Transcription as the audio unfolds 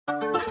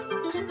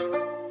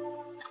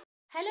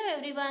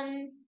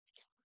everyone.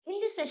 In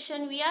this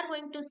session, we are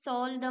going to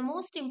solve the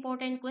most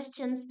important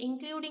questions,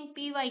 including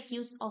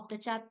PYQs of the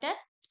chapter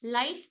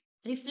Light,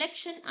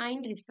 Reflection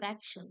and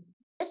Refraction.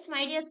 Yes,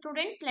 my dear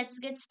students, let's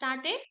get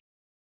started.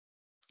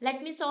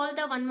 Let me solve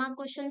the 1 mark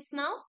questions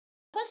now.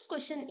 First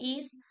question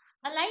is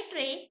a light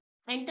ray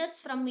enters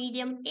from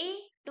medium A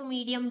to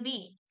medium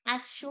B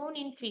as shown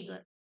in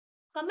figure.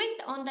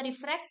 Comment on the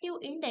refractive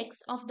index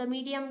of the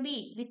medium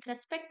B with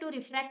respect to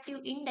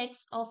refractive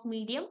index of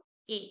medium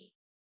A.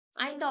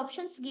 And the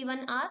options given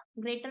are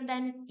greater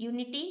than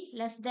unity,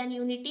 less than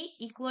unity,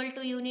 equal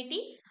to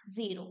unity,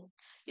 0.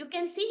 You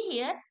can see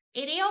here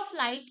a ray of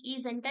light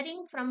is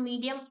entering from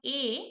medium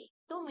A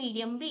to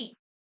medium B.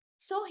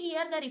 So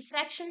here the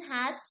refraction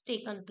has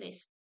taken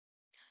place.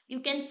 You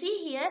can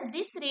see here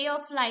this ray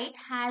of light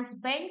has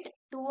bent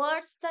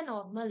towards the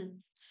normal,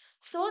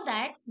 so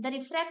that the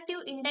refractive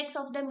index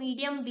of the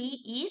medium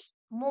B is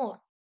more,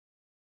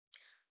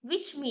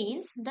 which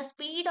means the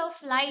speed of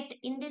light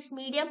in this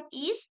medium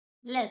is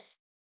less.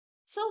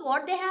 So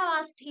what they have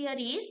asked here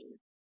is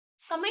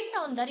comment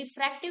on the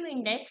refractive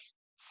index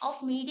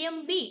of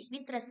medium B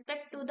with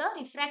respect to the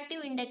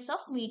refractive index of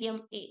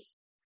medium A.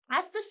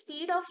 As the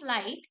speed of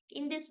light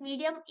in this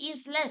medium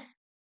is less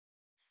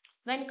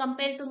when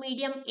compared to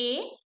medium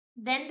A,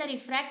 then the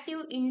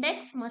refractive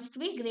index must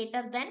be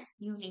greater than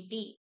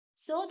unity.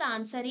 So the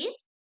answer is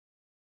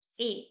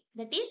A,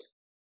 that is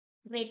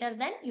greater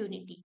than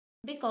unity,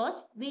 because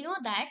we know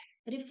that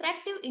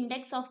refractive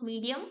index of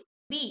medium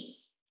B,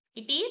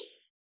 it is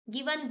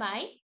given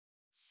by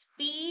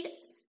speed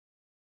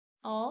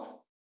of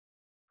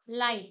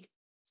light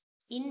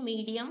in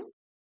medium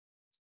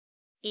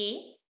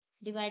A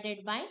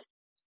divided by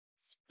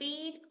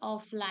speed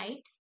of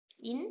light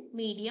in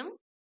medium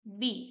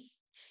B.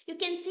 You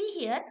can see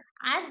here,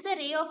 as the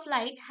ray of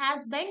light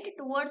has bent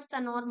towards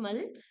the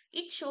normal,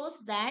 it shows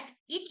that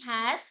it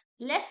has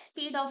less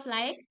speed of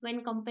light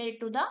when compared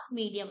to the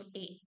medium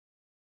A.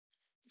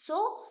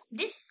 So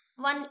this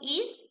one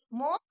is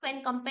more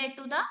when compared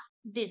to the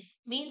this,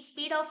 means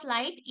speed of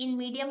light in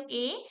medium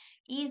A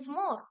is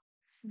more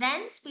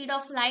than speed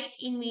of light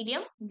in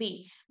medium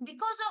B,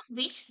 because of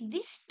which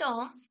this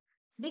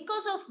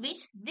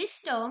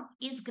term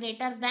is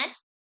greater than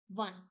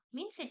 1,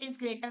 means it is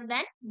greater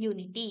than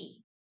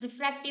unity.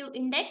 Refractive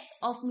index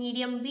of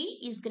medium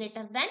B is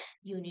greater than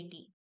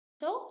unity.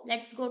 So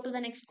let's go to the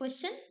next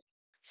question.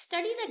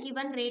 Study the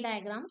given ray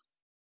diagrams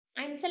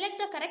and select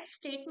the correct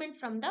statement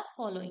from the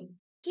following.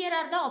 Here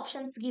are the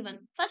options given.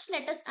 First,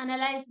 let us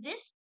analyze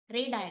this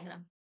ray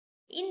diagram.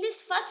 In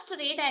this first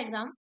ray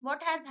diagram,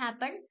 what has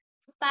happened?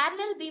 A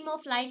parallel beam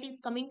of light is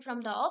coming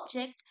from the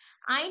object,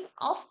 and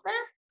after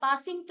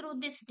passing through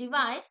this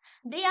device,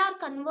 they are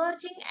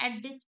converging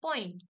at this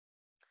point,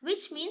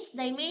 which means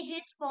the image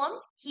is formed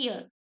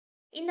here.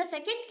 In the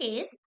second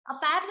case, a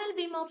parallel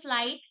beam of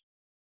light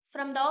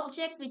from the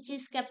object which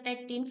is kept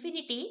at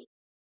infinity,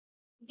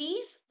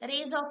 these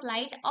rays of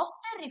light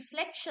after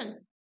reflection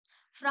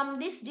from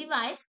this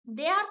device,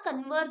 they are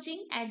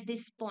converging at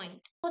this point.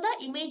 So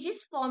the image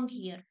is formed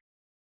here.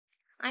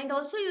 And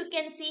also you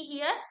can see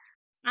here,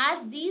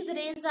 as these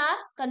rays are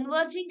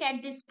converging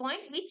at this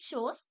point, which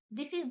shows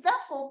this is the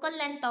focal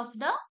length of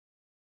the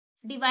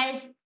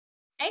device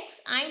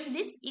X and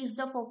this is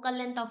the focal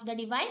length of the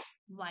device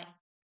Y.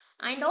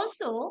 And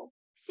also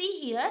see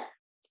here,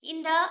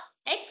 in the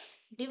X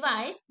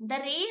device, the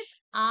rays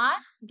are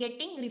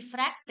getting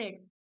refracted.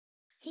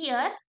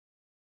 Here,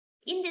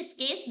 in this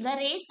case, the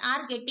rays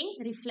are getting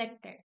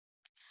reflected.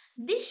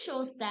 This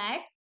shows that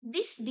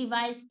this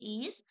device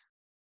is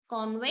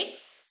convex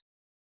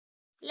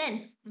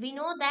lens. We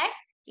know that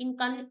in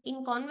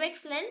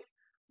convex lens,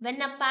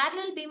 when a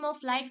parallel beam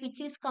of light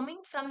which is coming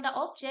from the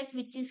object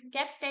which is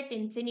kept at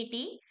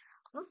infinity,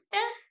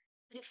 after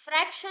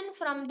refraction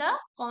from the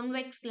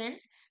convex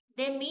lens,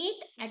 they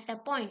meet at a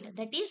point.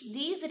 That is,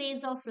 these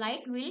rays of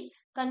light will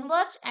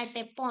converge at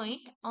a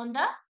point on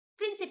the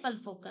principal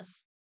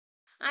focus,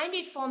 and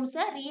it forms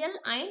a real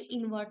and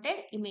inverted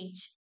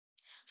image.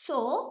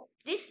 So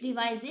this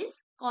device is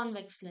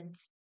convex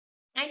lens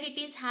and it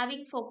is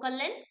having focal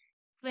length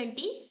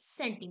 20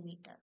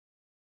 centimeter.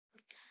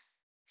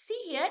 See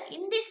here,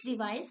 in this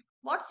device,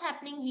 what's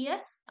happening here?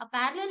 A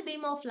parallel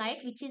beam of light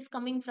which is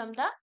coming from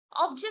the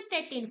object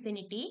at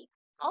infinity,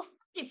 of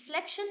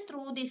reflection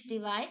through this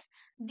device,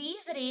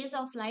 these rays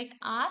of light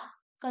are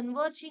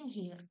converging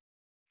here,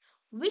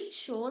 which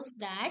shows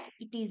that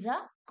it is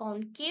a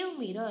concave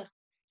mirror.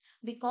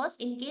 Because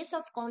in case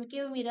of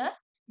concave mirror,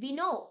 we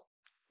know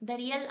the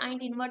real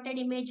and inverted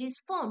image is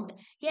formed.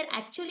 Here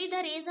actually the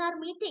rays are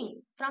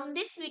meeting. From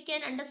this we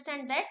can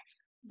understand that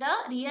the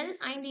real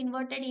and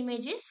inverted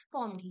image is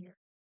formed here.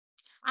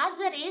 As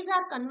the rays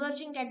are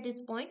converging at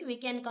this point, we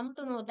can come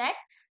to know that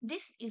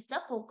this is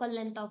the focal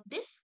length of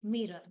this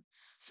mirror.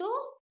 So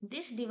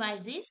this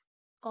device is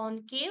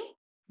concave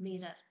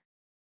mirror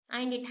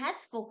and it has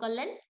focal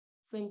length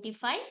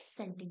 25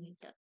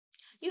 centimeter.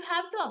 You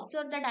have to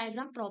observe the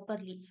diagram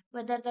properly,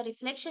 whether the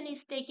reflection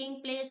is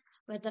taking place,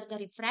 whether the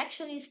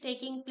refraction is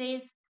taking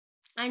place.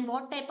 and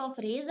what type of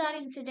rays are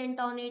incident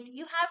on it.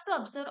 You have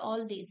to observe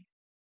all these.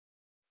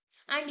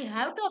 And you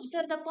have to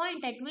observe the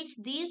point at which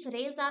these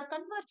rays are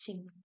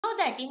converging. Know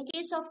that in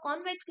case of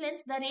convex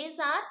lens, the rays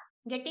are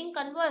getting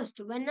converged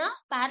when a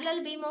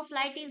parallel beam of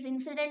light is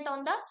incident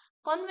on the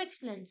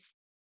convex lens.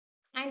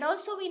 And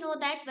also we know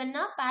that when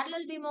a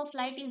parallel beam of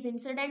light is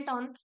incident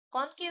on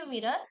concave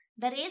mirror,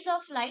 the rays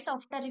of light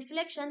after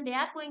reflection, they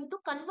are going to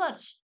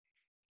converge.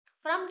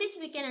 From this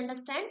we can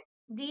understand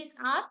these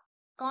are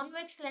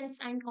convex lens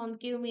and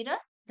concave mirror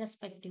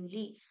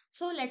respectively.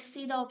 So let's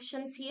see the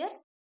options here.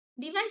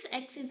 Device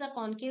X is a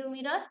concave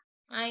mirror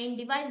and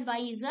device Y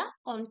is a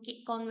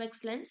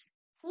convex lens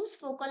whose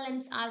focal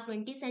lengths are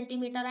 20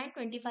 centimeter and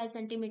 25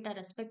 centimeter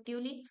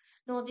respectively.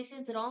 No, this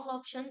is wrong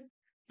option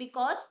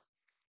because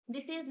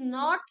this is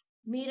not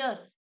mirror.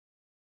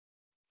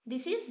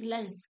 This is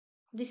lens.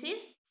 This is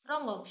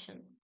wrong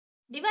option.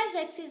 Device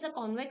X is a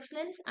convex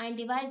lens and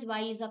device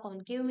Y is a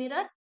concave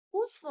mirror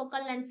whose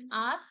focal lengths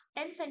are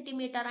 10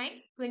 centimeter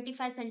and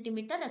 25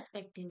 centimeter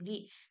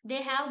respectively.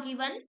 They have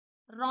given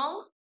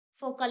wrong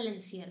focal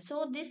lengths here.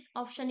 So this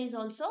option is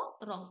also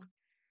wrong.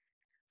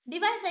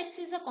 Device X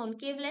is a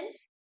concave lens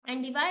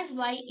and device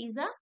Y is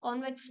a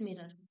convex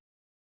mirror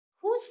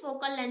whose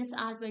focal lengths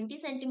are 20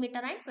 centimeter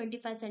and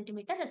 25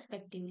 centimeter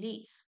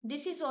respectively.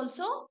 This is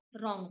also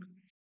wrong.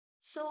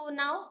 So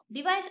now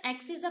device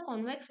X is a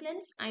convex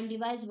lens and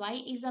device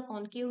Y is a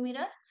concave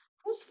mirror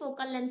whose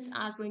focal lengths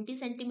are 20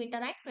 centimeter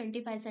and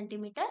 25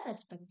 centimeter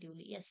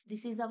respectively. Yes,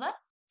 this is our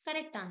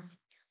correct answer.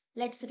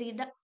 Let's read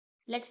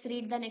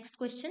the next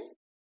question.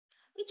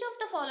 Which of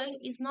the following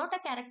is not a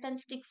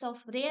characteristics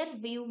of rear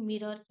view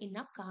mirror in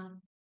a car?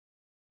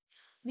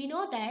 We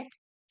know that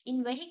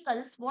in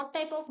vehicles what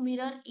type of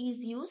mirror is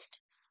used?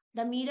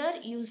 The mirror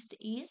used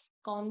is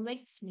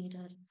convex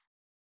mirror.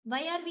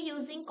 Why are we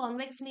using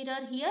convex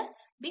mirror here?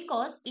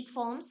 Because it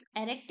forms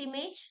erect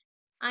image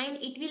and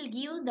it will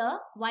give the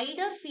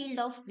wider field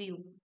of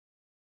view.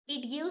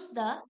 It gives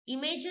the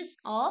images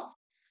of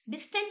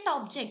distant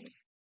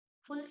objects,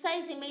 full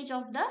size image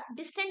of the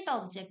distant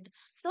object,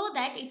 so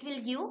that it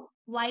will give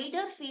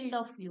wider field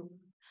of view.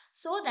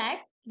 So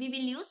that we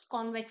will use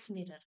convex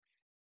mirror.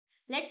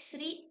 Let's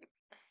see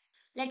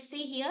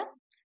here.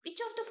 Which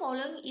of the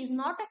following is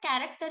not a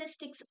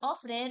characteristics of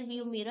rear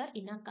view mirror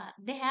in a car?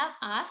 They have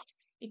asked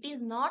it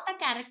is not a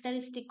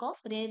characteristic of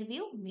rear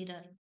view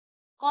mirror.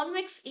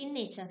 Convex in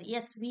nature.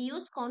 Yes, we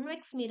use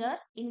convex mirror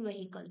in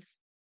vehicles.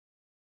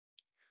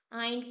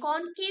 And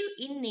concave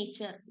in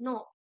nature.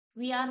 No,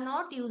 we are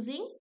not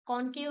using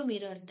concave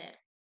mirror there.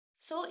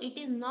 So it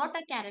is not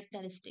a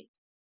characteristic.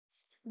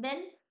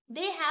 Then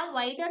they have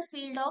wider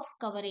field of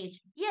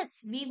coverage. Yes,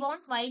 we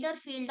want wider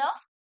field of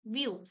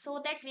view,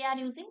 so that we are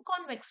using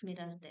convex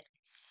mirror there.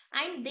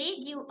 And they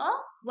give a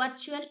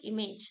virtual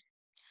image.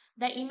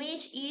 The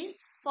image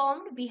is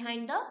formed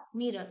behind the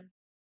mirror.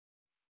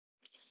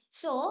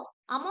 So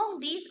among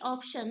these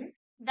options,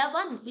 the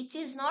one which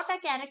is not a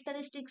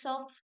characteristics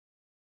of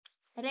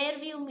rear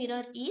view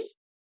mirror is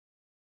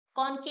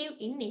concave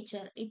in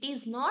nature. It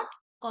is not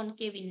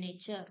concave in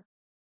nature.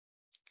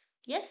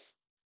 Yes.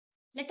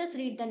 Let us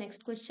read the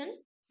next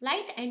question.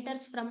 Light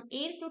enters from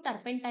air to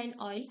turpentine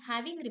oil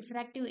having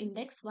refractive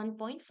index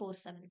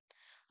 1.47.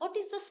 What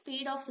is the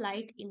speed of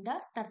light in the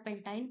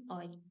turpentine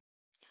oil?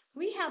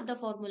 We have the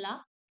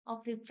formula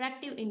of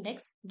refractive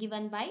index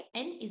given by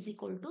n is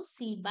equal to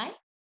C by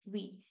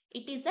V.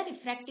 It is the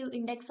refractive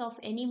index of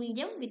any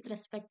medium with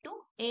respect to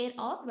air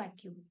or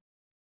vacuum.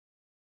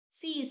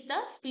 C is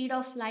the speed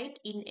of light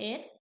in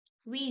air.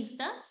 V is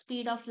the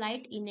speed of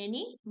light in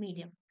any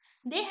medium.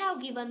 They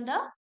have given the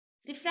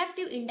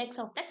refractive index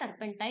of the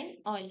turpentine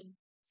oil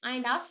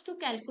and asked to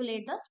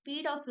calculate the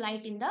speed of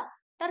light in the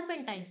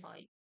turpentine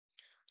oil.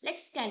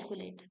 Let's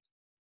calculate.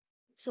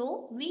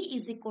 So V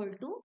is equal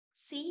to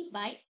C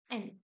by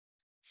N.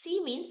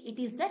 C means it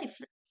is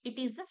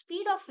the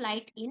speed of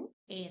light in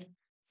air,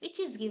 which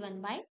is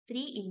given by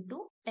 3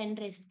 into 10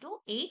 raised to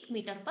 8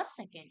 meter per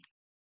second.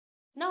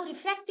 Now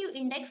refractive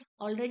index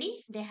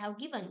already they have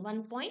given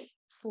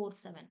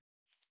 1.47.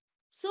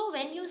 So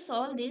when you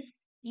solve this,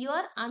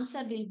 your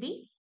answer will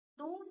be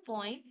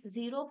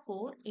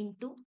 2.04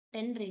 into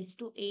 10 raised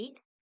to 8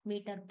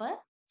 meter per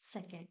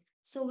second.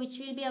 So which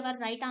will be our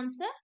right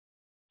answer?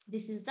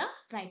 This is the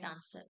right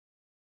answer.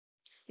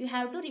 You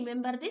have to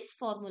remember this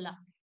formula.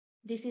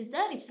 This is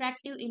the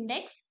refractive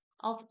index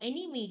of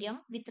any medium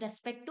with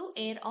respect to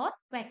air or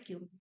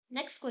vacuum.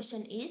 Next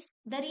question is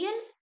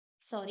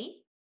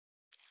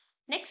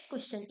Next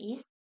question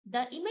is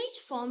the image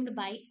formed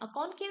by a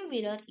concave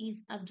mirror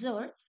is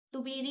observed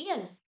to be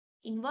real,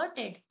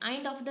 inverted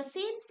and of the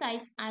same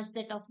size as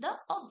that of the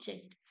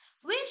object.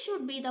 Where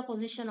should be the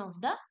position of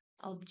the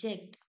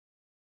object?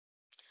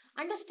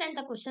 Understand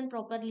the question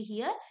properly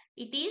here.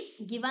 It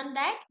is given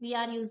that we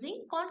are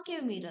using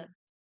concave mirror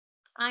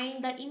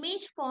and the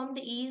image formed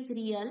is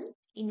real,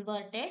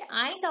 inverted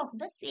and of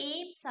the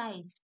same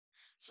size.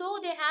 So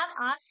they have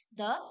asked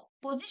the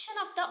position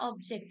of the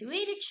object,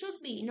 where it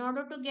should be in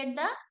order to get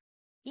the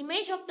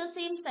image of the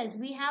same size.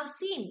 We have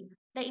seen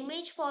the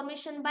image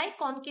formation by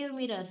concave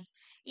mirrors.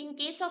 In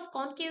case of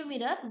concave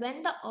mirror,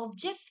 when the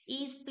object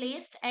is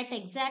placed at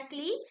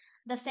exactly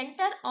the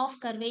center of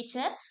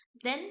curvature,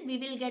 then we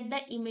will get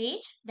the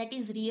image that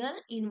is real,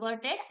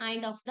 inverted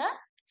and of the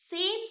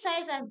same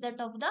size as that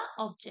of the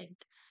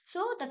object.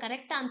 So the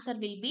correct answer will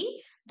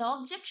be the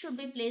object should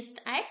be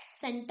placed at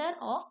center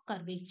of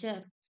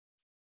curvature.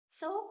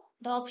 So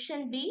the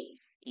option B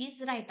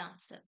is right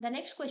answer. The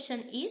next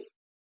question is,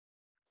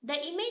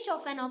 the image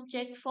of an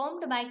object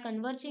formed by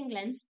converging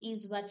lens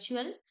is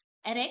virtual,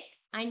 erect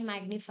and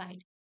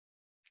magnified.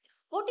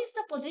 What is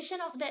the position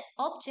of the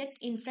object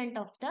in front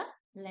of the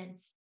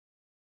lens?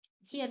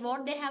 Here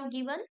what they have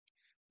given,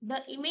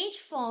 the image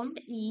formed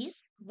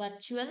is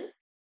virtual,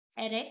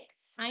 erect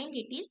and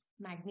it is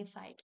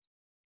magnified.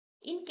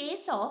 In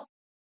case of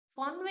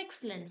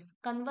convex lens,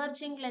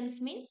 converging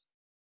lens means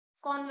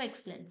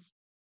convex lens.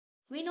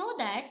 We know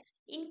that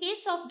in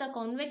case of the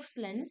convex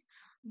lens,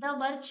 the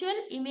virtual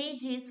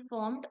image is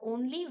formed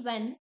only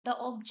when the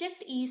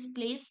object is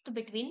placed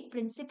between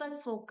principal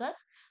focus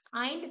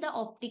and the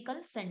optical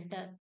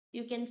center.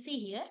 You can see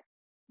here,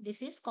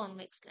 this is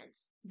convex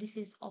lens. This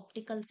is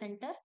optical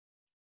center.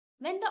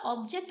 When the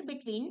object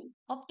between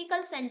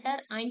optical center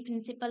and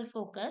principal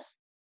focus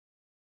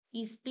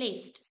is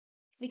placed,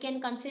 we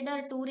can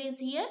consider two rays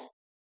here.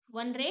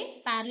 One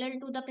ray parallel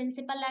to the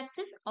principal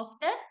axis.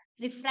 After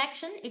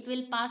refraction, it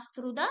will pass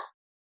through the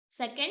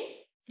second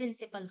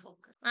principal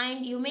focus.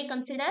 And you may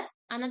consider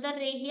another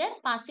ray here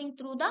passing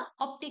through the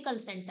optical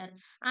center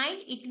and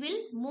it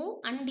will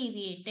move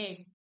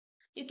undeviated.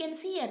 You can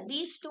see here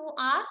these two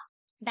are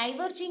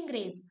diverging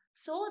rays.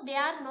 So they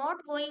are not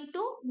going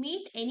to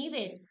meet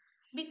anywhere,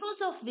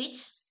 because of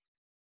which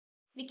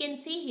we can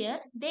see here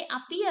they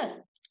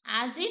appear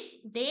as if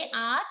they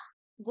are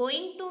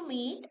going to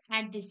meet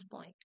at this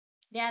point.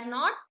 They are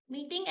not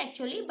meeting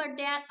actually, but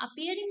they are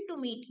appearing to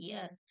meet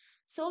here.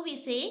 So we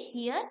say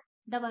here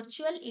the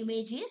virtual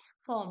image is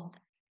formed.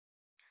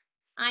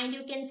 And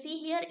you can see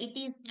here it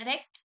is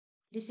erect.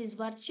 This is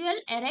virtual,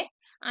 erect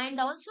and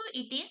also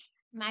it is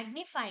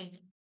magnified.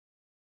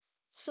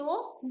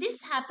 So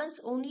this happens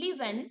only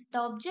when the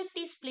object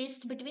is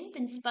placed between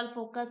principal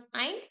focus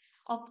and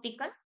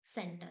optical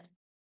center.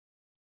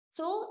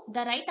 So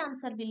the right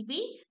answer will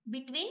be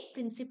between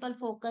principal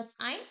focus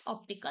and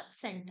optical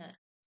center.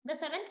 The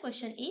seventh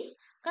question is,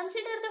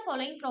 consider the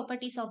following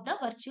properties of the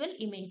virtual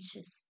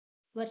images.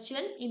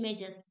 Virtual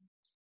images.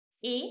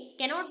 A.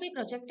 Cannot be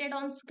projected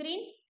on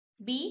screen.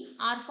 B.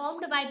 Are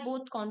formed by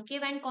both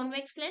concave and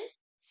convex lens.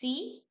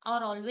 C.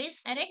 Are always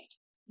erect.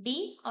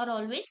 D. Are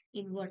always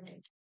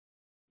inverted.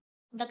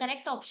 The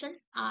correct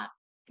options are,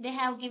 they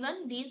have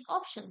given these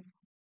options.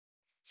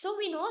 So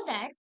we know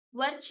that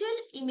virtual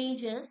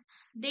images,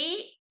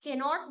 they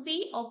cannot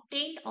be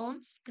obtained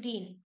on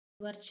screen.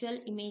 Virtual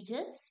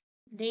images,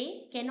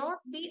 they cannot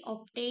be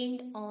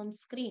obtained on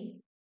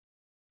screen.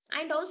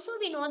 And also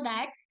we know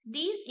that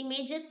these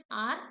images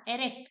are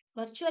erect.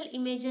 Virtual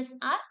images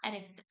are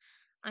erect.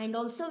 And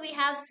also we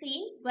have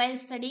seen while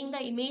studying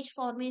the image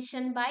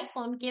formation by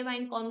concave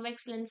and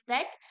convex lens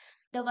that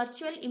the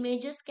virtual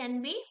images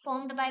can be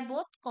formed by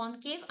both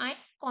concave and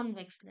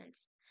convex lens.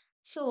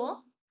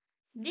 So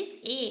this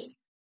A,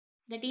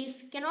 that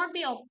is cannot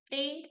be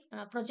obtained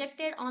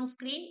projected on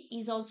screen,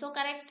 is also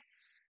correct.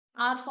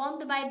 Are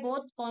formed by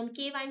both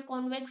concave and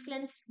convex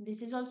lens,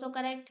 this is also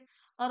correct.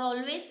 Are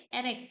always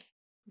erect,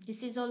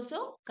 this is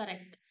also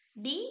correct.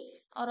 D,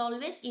 are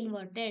always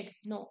inverted,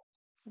 no,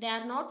 they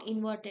are not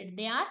inverted,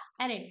 they are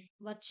erect.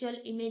 Virtual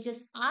images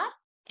are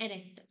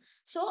erect.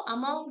 So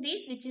among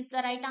these, which is the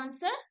right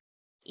answer?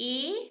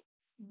 A,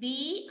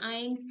 B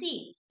and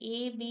C.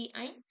 A, B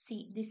and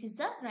C, this is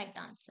the right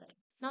answer.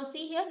 Now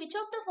see here, which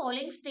of the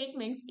following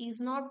statements is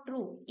not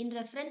true in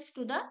reference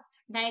to the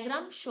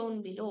diagram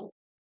shown below?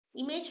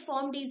 Image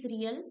formed is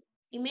real,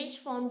 image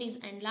formed is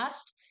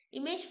enlarged,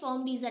 image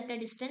formed is at a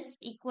distance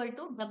equal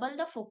to double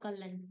the focal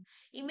length,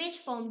 image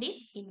formed is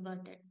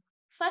inverted.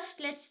 First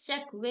let's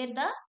check where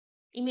the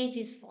image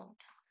is formed.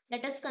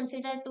 Let us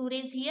consider two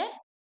rays here,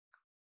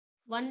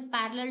 one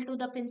parallel to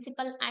the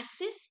principal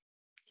axis.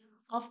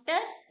 After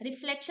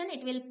reflection,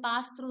 it will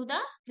pass through the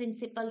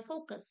principal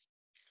focus.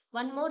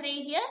 One more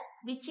ray here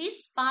which is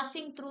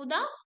passing through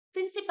the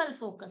principal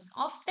focus.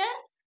 After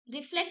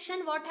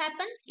reflection, what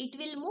happens? It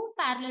will move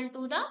parallel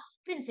to the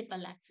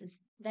principal axis.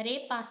 The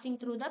ray passing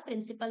through the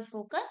principal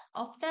focus,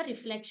 after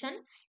reflection,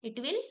 it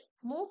will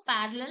move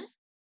parallel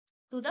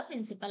to the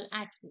principal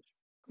axis.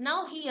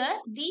 Now here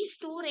these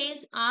two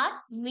rays are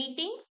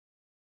meeting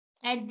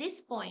at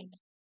this point.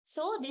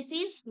 So this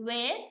is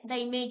where the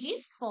image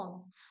is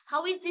formed.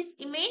 How is this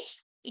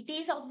image? It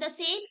is of the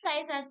same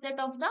size as that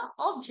of the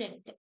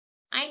object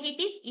and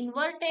it is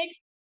inverted.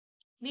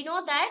 We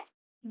know that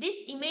this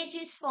image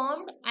is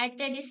formed at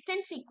a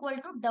distance equal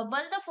to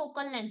double the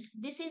focal length.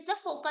 This is the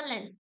focal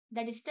length,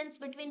 the distance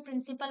between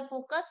principal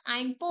focus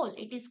and pole.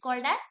 It is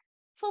called as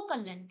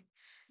focal length.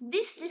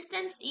 This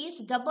distance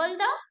is double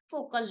the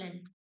focal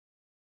length.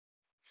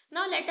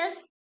 Now let us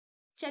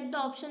check the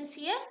options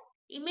here.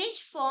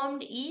 Image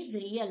formed is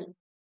real.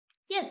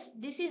 Yes,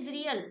 this is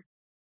real.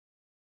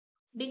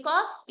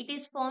 because it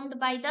is formed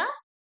by the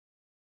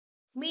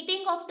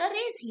meeting of the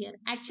rays here.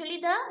 Actually,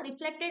 the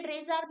reflected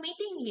rays are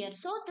meeting here.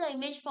 So the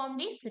image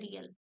formed is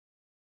real.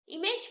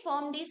 Image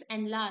formed is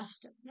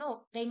enlarged.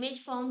 No, the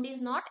image formed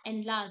is not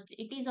enlarged.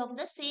 It is of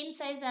the same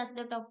size as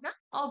that of the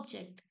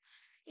object.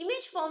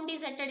 Image formed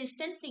is at a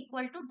distance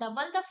equal to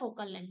double the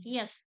focal length.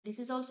 Yes, this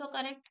is also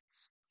correct.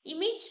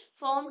 Image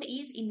formed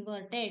is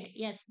inverted.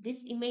 Yes,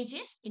 this image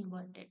is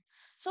inverted.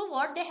 So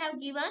what they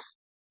have given,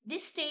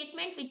 this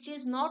statement which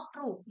is not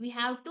true, we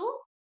have to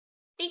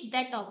tick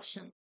that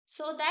option.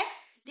 So that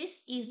this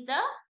is the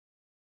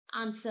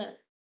answer.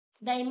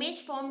 The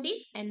image formed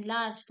is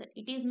enlarged.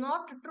 It is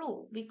not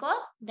true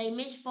because the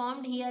image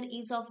formed here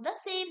is of the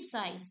same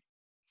size.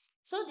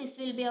 So this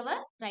will be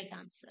our right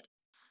answer.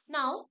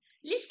 Now,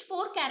 list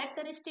 4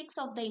 characteristics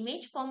of the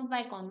image formed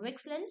by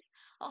convex lens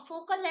of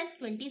focal length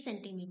 20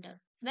 cm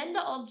when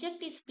the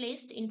object is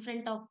placed in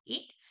front of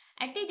it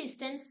at a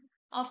distance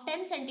of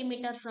 10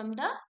 cm from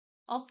the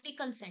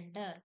optical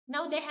center.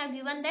 Now they have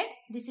given that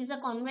this is a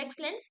convex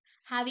lens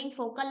having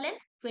focal length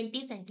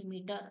 20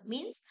 cm,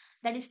 means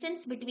the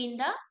distance between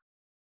the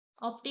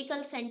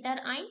optical center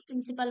and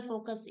principal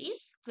focus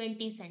is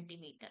 20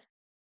 cm,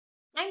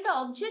 and the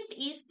object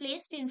is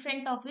placed in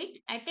front of it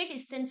at a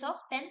distance of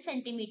 10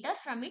 cm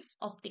from its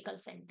optical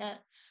center.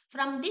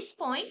 From this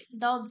point,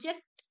 the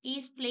object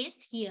is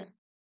placed here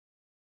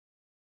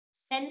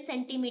 10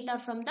 cm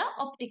from the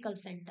optical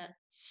center.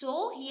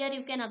 So here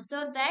you can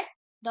observe that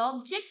the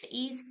object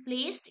is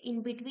placed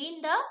in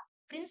between the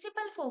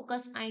principal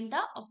focus and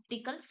the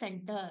optical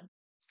center.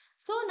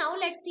 So now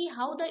let's see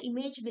how the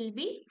image will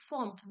be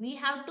formed. We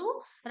have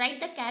to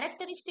write the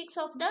characteristics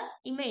of the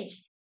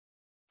image.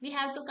 We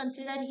have to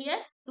consider here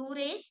two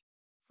rays.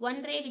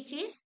 One ray which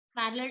is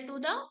parallel to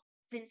the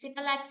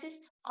principal axis.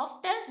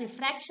 After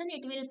refraction,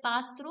 it will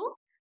pass through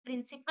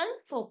principal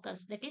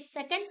focus, that is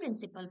second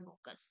principal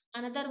focus.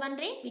 Another one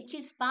ray which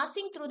is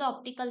passing through the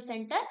optical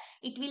center,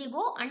 it will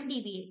go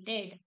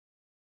undeviated.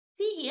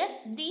 See here,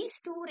 these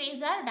two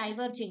rays are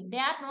diverging. They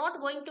are not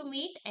going to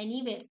meet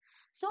anywhere.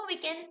 So we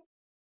can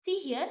see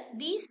here,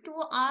 these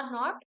two are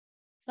not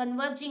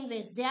converging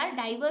rays. They are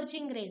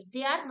diverging rays.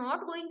 They are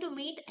not going to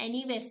meet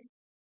anywhere.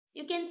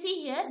 You can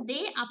see here,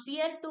 they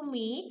appear to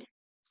meet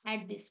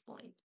at this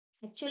point.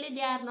 Actually,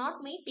 they are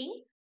not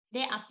meeting.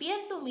 They appear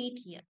to meet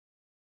here.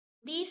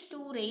 These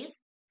two rays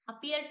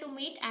appear to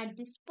meet at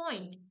this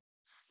point.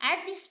 At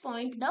this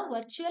point, the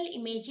virtual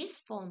image is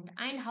formed.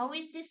 And how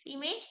is this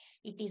image?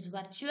 It is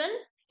virtual,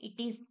 it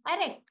is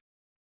erect.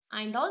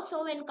 And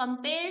also when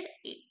compared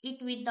it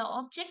with the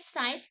object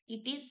size,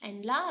 it is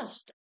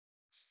enlarged.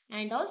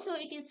 And also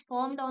it is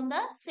formed on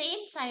the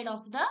same side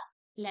of the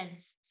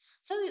lens.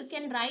 So you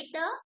can write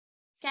the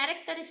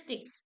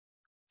characteristics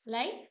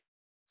like,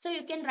 so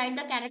you can write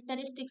the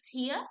characteristics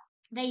here.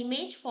 The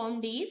image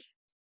formed is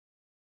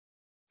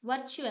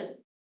virtual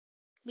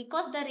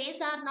because the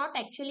rays are not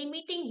actually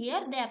meeting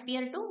here, they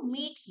appear to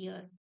meet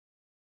here.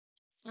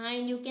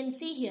 And you can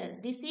see here,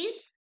 this is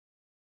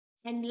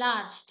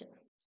enlarged.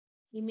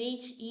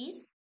 Image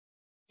is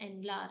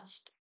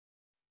enlarged.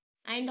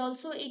 And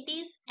also it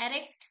is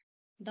erect.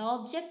 The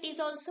object is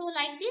also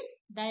like this.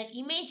 The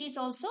image is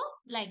also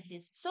like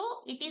this. So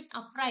it is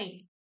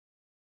upright.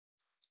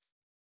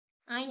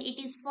 And it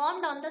is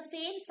formed on the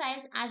same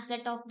size as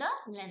that of the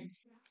lens.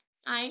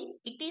 And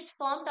it is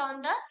formed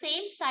on the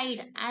same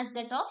side as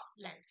that of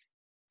lens.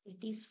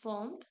 It is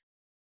formed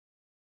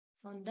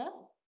on the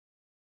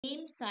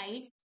same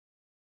side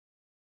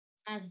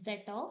as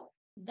that of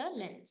the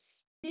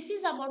lens. This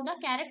is about the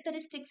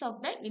characteristics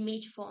of the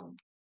image formed.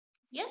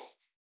 Yes.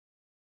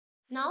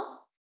 Now,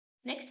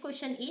 next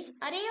question is,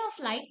 a ray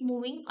of light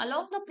moving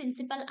along the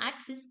principal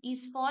axis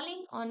is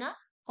falling on a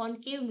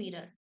concave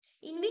mirror.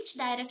 In which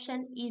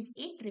direction is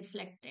it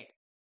reflected?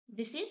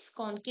 This is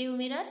concave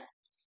mirror.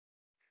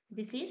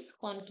 This is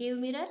concave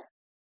mirror.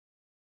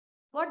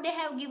 What they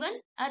have given,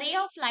 a ray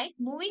of light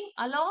moving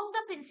along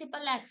the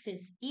principal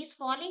axis is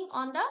falling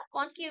on the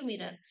concave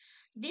mirror.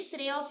 This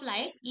ray of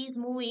light is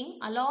moving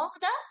along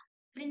the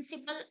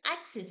principal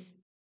axis.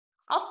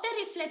 After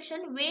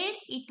reflection, where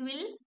it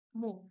will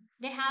move?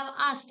 They have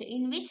asked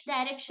in which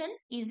direction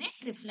is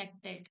it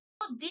reflected.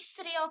 So this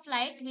ray of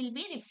light will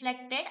be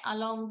reflected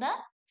along the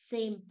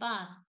same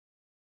path.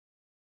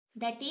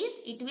 That is,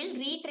 it will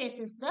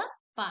retraces the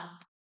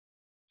path,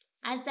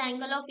 as the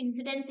angle of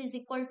incidence is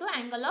equal to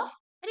angle of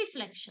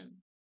reflection.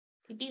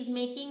 It is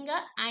making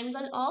an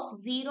angle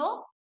of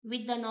 0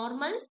 with the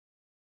normal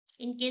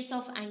in case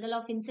of angle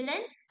of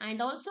incidence,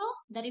 and also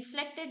the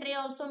reflected ray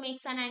also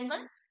makes an angle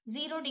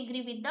 0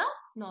 degree with the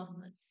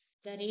normal.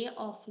 The ray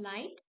of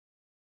light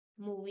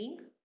moving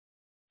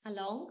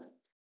along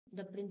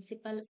the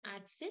principal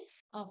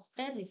axis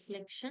after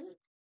reflection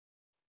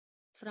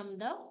from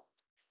the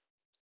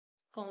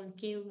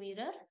concave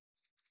mirror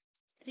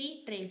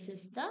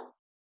retraces the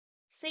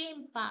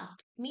same path,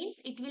 means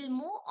it will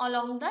move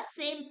along the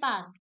same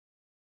path.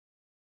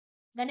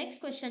 The next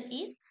question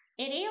is,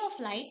 a ray of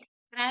light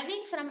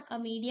traveling from a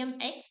medium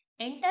X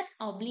enters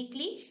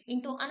obliquely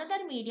into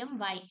another medium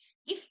Y.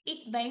 If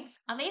it bends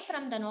away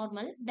from the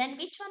normal, then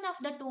which one of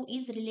the two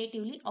is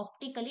relatively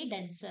optically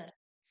denser?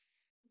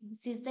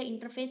 This is the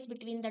interface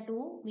between the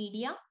two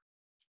media.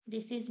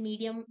 This is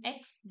medium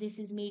X, this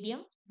is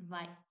medium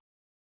Y.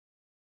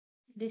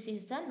 This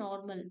is the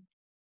normal.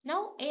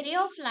 Now, a ray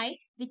of light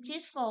which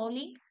is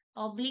falling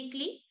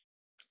obliquely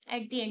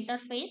at the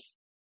interface,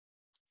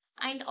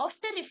 and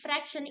after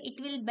refraction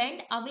it will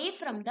bend away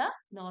from the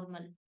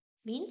normal.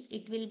 Means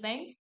it will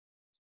bend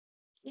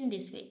in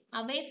this way,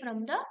 away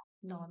from the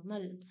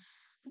normal.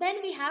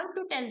 Then we have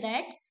to tell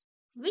that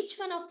which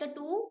one of the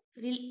two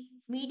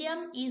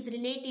medium is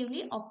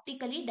relatively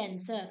optically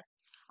denser.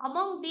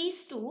 Among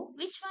these two,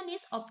 which one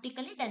is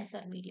optically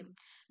denser medium?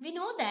 We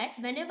know that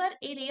whenever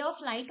a ray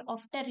of light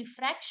after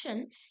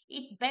refraction,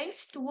 it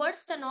bends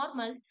towards the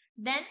normal,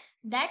 then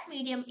that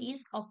medium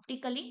is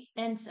optically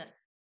denser.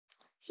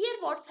 Here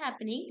what's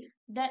happening?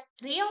 The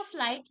ray of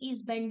light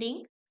is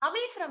bending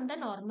away from the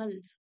normal,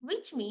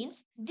 which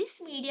means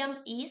this medium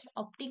is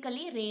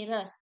optically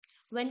rarer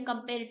when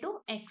compared to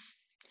X,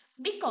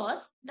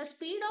 because the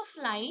speed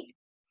of light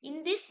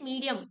in this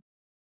medium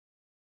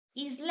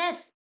is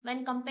less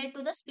when compared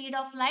to the speed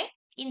of light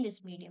in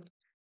this medium,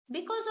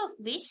 because of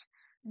which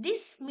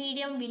this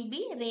medium will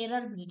be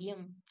rarer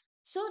medium.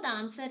 So the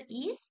answer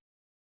is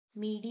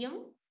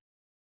medium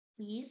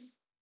is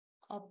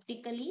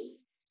optically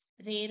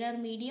rarer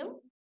medium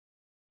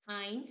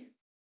and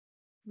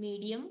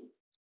medium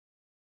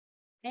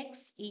X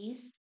is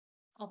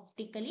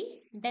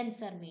optically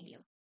denser medium,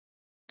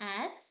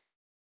 as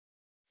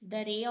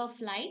the ray of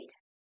light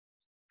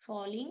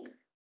falling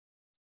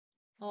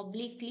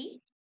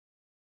obliquely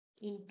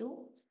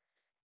into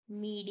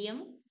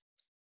medium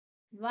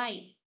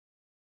Y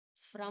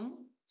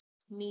from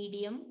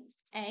medium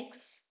X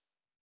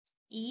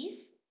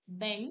is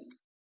bent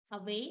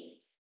away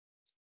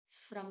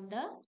from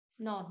the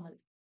normal.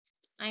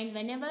 And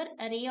whenever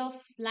a ray of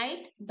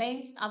light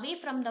bends away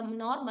from the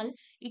normal,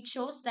 it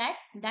shows that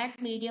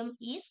that medium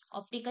is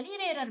optically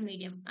rarer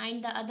medium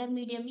and the other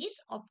medium is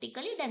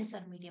optically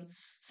denser medium.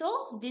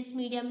 So this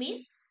medium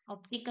is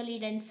optically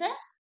denser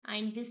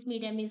and this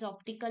medium is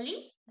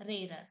optically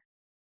rarer.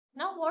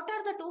 Now, what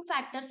are the two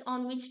factors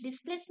on which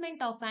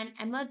displacement of an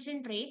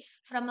emergent ray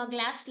from a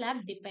glass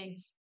slab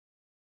depends?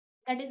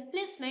 The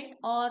displacement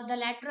or the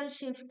lateral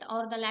shift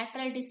or the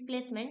lateral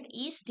displacement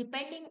is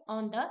depending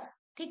on the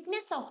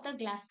thickness of the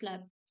glass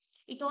slab.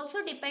 It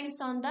also depends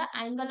on the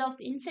angle of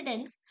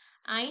incidence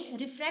and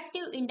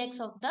refractive index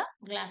of the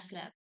glass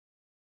slab.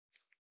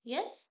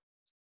 Yes,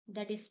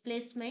 the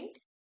displacement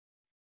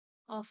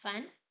of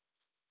an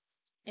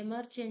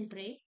emergent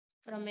ray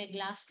from a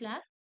glass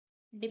slab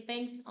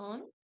depends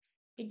on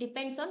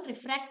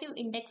refractive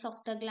index of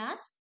the glass.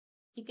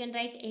 You can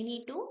write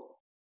any two,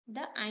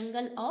 the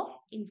angle of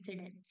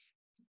incidence.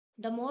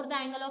 The more the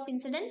angle of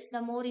incidence,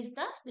 the more is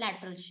the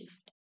lateral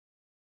shift.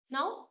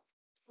 Now,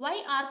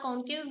 why are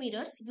concave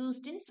mirrors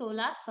used in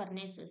solar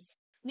furnaces?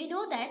 We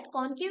know that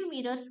concave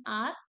mirrors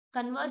are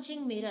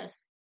converging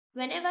mirrors.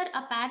 Whenever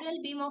a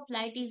parallel beam of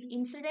light is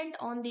incident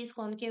on these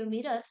concave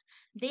mirrors,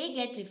 they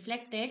get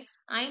reflected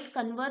and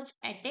converge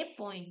at a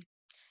point.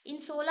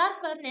 In solar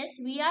furnace,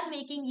 we are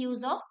making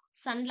use of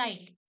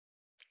sunlight.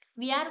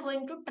 We are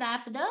going to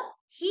trap the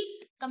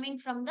heat coming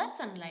from the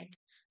sunlight.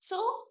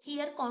 So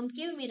here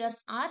concave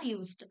mirrors are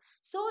used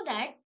so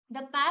that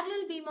the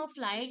parallel beam of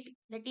light,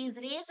 that is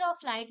rays of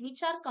light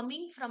which are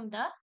coming from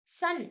the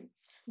sun,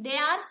 they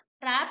are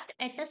trapped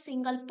at a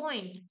single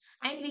point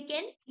and we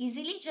can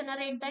easily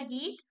generate the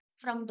heat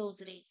from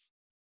those rays.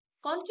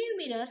 Concave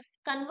mirrors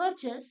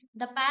converges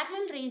the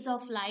parallel rays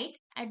of light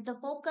at the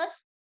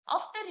focus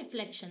of the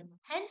reflection.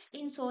 Hence,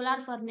 in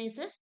solar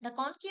furnaces, the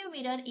concave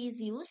mirror is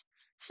used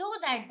so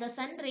that the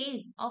sun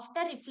rays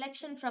after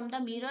reflection from the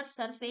mirror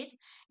surface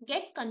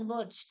get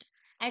converged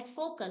at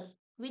focus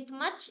with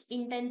much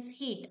intense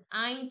heat,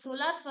 and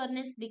solar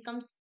furnace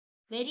becomes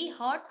very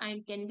hot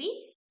and can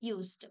be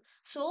used.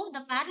 So,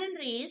 the parallel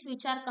rays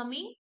which are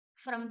coming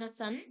from the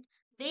sun,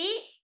 they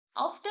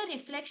after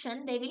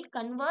reflection they will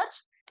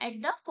converge at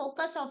the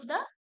focus of the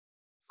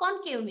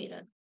concave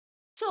mirror.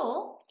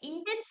 So,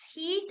 intense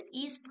heat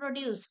is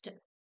produced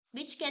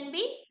which can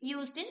be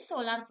used in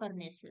solar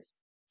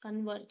furnaces.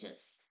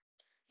 Converges.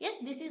 Yes,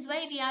 this is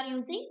why we are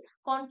using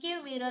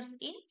concave mirrors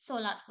in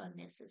solar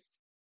furnaces.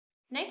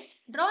 Next,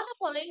 draw the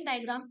following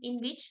diagram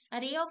in which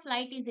a ray of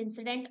light is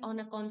incident on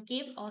a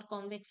concave or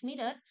convex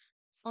mirror.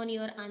 On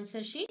your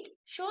answer sheet,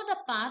 show the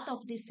path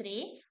of this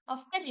ray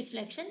after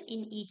reflection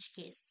in each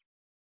case.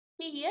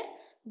 See here,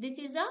 this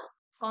is a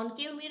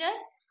concave mirror,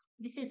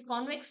 this is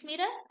convex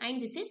mirror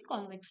and this is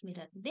convex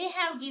mirror. They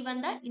have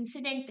given the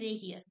incident ray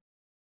here.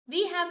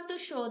 We have to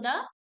show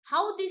the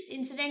how this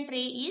incident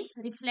ray is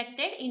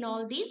reflected in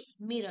all these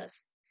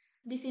mirrors.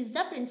 This is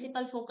the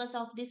principal focus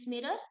of this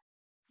mirror.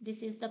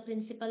 This is the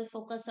principal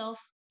focus of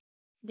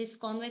this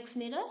convex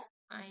mirror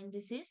and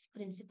this is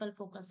principal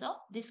focus of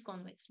this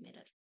convex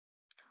mirror.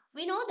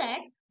 We know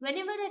that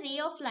whenever a ray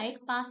of light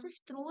passes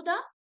through the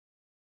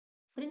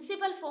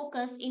principal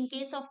focus in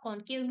case of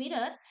concave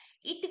mirror,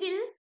 it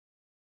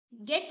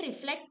will get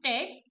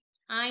reflected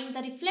and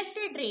the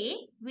reflected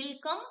ray will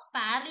come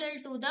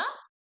parallel to the.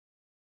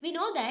 We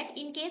know that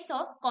in case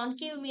of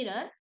concave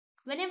mirror,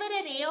 whenever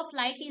a ray of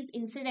light is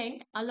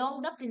incident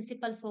along the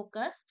principal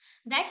focus,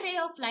 that ray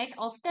of light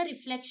after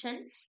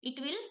reflection, it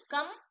will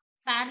come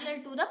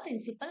parallel to the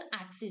principal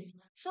axis.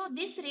 So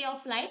this ray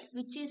of light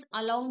which is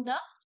along the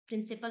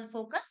principal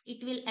focus,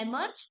 it will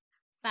emerge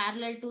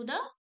parallel to the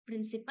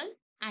principal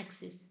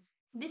axis.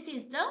 This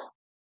is the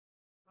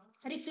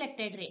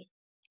reflected ray.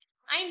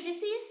 And this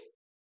is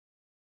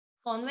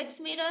convex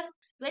mirror.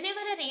 Whenever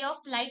a ray of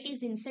light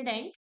is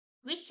incident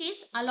which is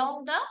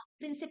along the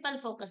principal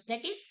focus,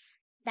 that is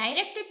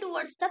directed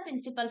towards the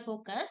principal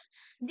focus,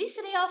 this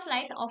ray of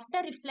light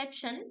after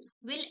reflection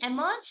will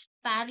emerge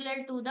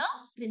parallel to the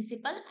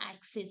principal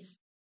axis.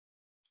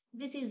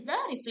 This is the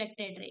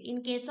reflected ray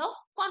in case of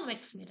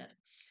convex mirror.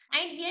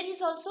 And here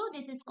is also,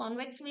 this is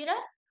convex mirror.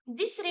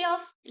 This ray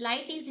of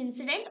light is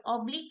incident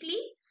obliquely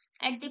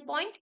at the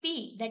point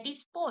P, that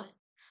is pole,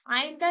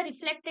 and the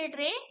reflected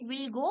ray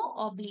will go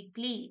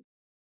obliquely.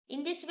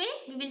 In this way,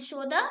 we will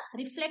show the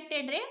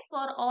reflected ray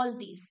for all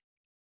these.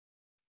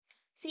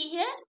 See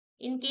here,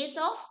 in case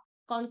of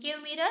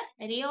concave mirror,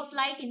 a ray of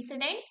light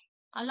incident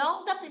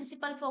along the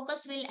principal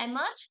focus will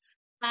emerge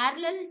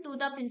parallel to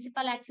the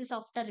principal axis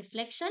after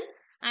reflection.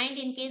 And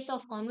in case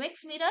of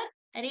convex mirror,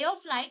 a ray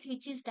of light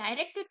which is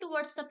directed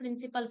towards the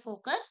principal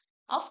focus,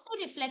 after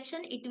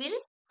reflection it will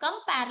come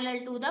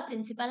parallel to the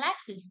principal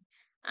axis.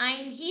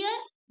 And here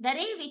the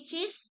ray which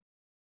is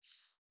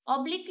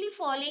obliquely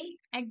falling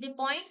at the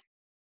point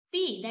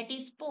P, that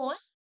is pole,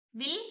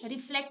 will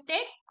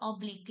reflected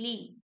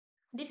obliquely.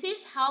 This is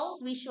how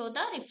we show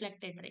the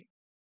reflected ray.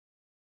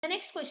 The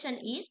next question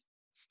is,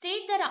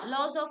 state the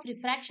laws of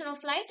refraction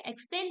of light,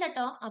 explain the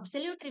term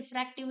absolute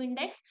refractive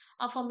index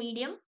of a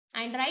medium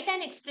and write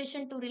an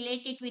expression to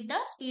relate it with the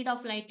speed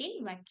of light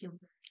in vacuum.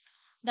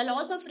 The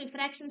laws of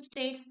refraction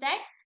states that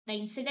the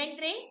incident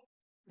ray,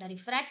 the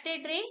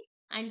refracted ray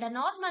and the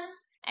normal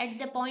at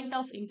the point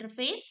of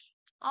interface,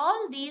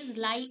 all these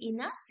lie in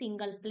a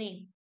single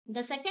plane.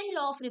 The second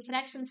law of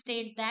refraction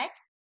states that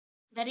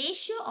the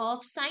ratio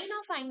of sine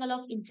of angle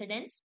of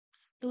incidence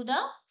to the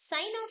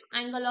sine of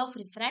angle of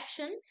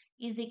refraction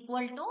is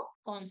equal to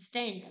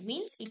constant,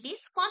 means it is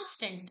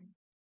constant.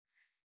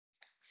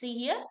 See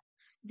here,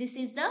 this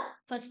is the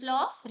first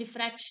law of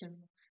refraction.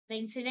 The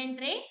incident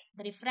ray,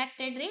 the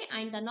refracted ray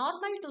and the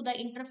normal to the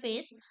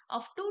interface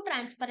of two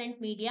transparent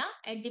media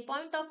at the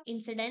point of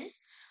incidence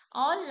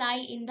all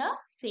lie in the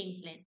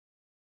same plane.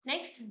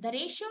 Next, the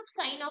ratio of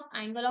sine of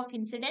angle of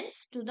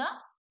incidence to the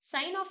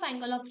sine of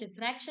angle of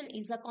refraction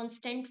is a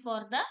constant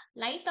for the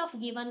light of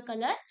given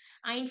color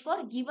and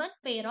for given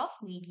pair of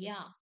media.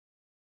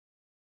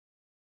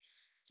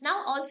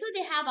 Now also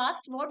they have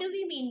asked, what do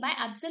we mean by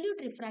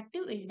absolute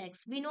refractive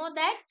index? We know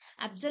that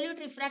absolute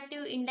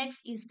refractive index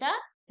is the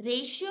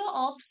ratio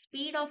of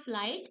speed of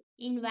light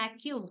in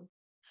vacuum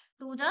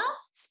to the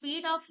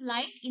speed of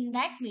light in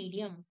that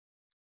medium.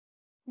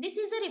 This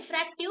is a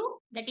refractive,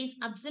 that is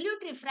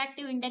absolute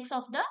refractive index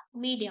of the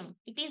medium.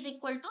 It is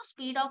equal to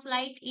speed of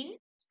light in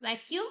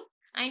vacuum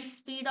and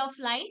speed of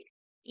light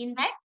in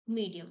that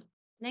medium.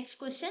 Next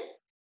question.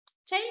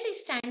 Child is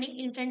standing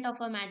in front of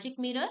a magic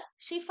mirror.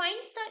 She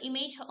finds the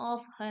image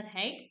of her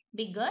head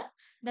bigger,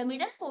 the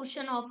middle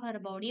portion of her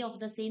body of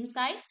the same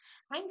size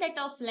and that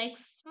of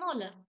legs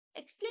smaller.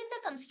 Explain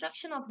the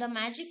construction of the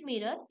magic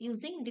mirror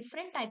using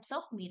different types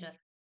of mirror.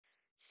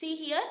 See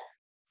here,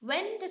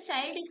 when the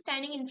child is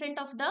standing in front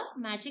of the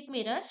magic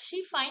mirror,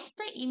 she finds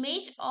the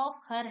image of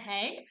her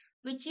head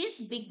which is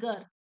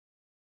bigger.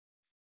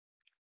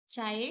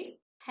 Child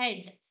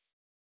head.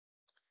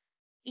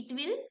 It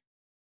will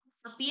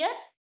appear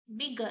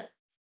bigger.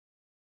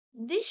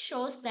 This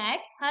shows that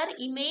her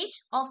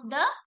image of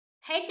the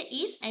head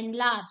is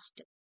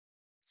enlarged.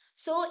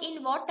 So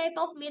in what type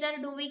of mirror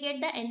do we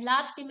get the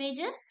enlarged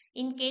images?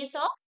 In case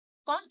of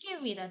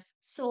concave mirrors.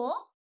 So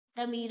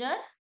the mirror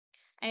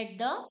at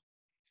the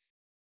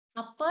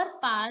upper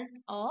part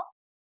of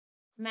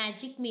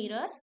magic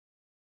mirror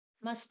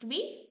must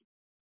be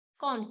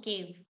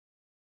concave.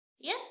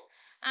 Yes,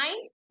 and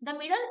the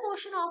middle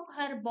portion of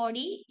her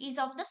body is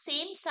of the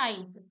same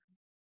size.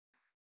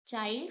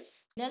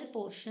 Child's middle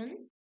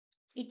portion,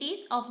 it is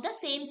of the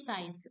same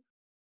size.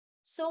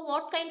 So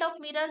what kind of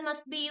mirror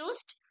must be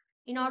used?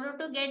 In order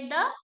to get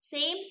the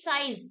same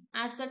size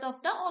as that of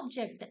the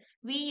object,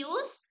 we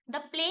use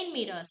the plane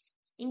mirrors.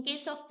 In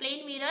case of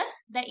plane mirrors,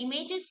 the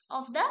images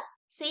of the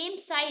same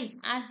size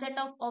as that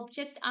of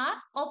object are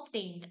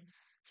obtained.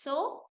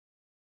 So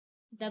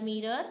the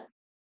mirror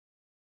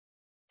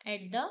at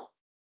the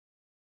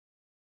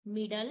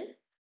middle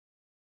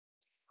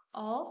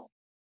of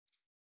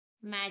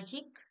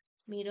magic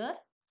mirror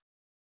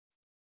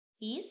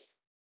is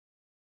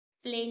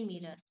plane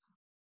mirror.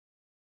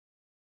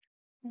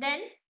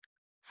 Then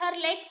her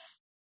legs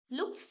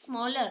looks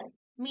smaller,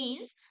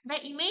 means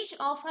the image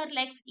of her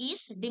legs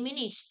is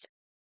diminished.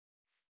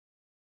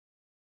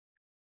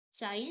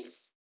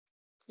 Child's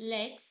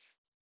legs,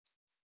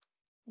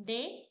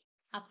 they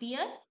appear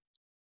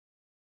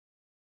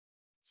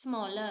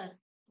smaller,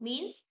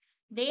 means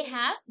they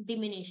have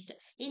diminished.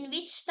 In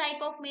which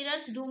type of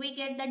mirrors do we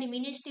get the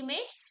diminished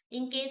image?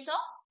 In case of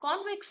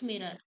convex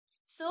mirror.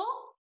 So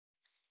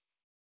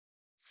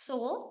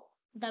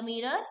the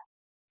mirror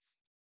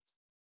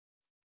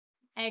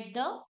at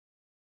the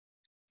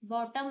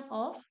bottom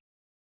of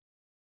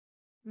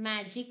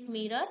magic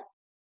mirror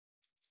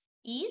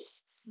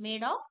is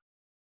made of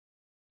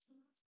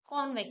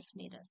convex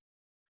mirror.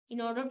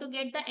 In order to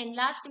get the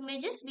enlarged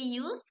images, we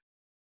use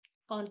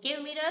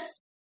concave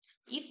mirrors.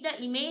 If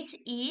the image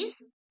is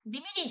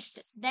diminished,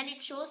 then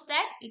it shows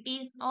that it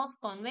is of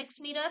convex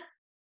mirror.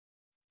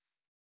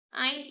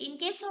 And in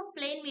case of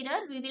plane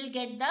mirror, we will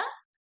get the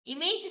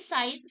image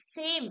size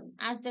same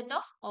as that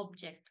of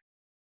object.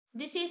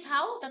 This is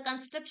how the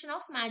construction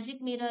of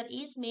magic mirror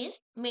is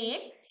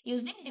made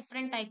using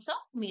different types of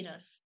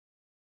mirrors.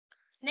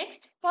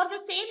 Next, for the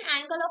same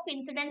angle of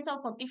incidence of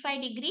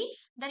 45°,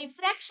 the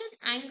refraction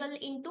angle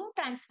into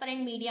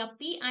transparent media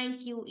P and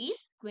Q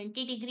is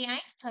 20°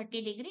 and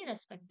 30°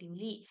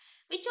 respectively.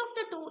 Which of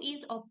the two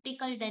is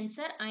optical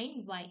denser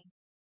and why?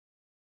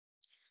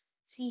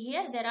 See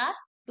here, there are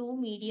two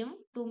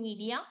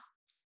media.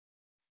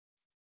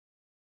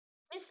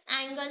 This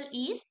angle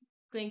is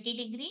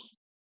 20°.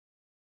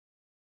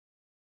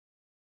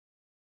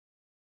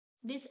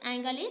 This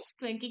angle is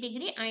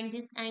 20° and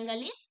this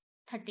angle is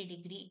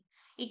 30°.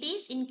 It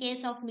is in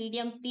case of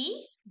medium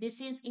P.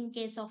 This is in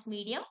case of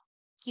medium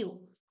Q.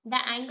 The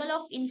angle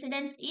of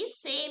incidence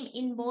is same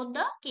in both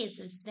the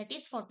cases, that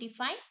is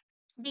 45°.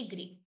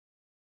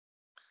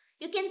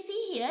 You can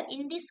see here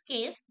in this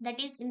case, that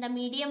is in the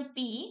medium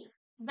P,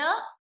 the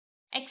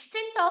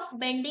extent of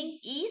bending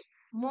is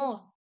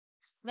more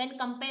when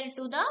compared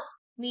to the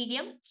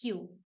medium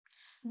Q.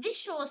 This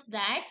shows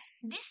that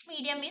this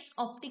medium is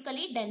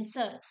optically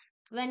denser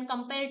when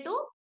compared to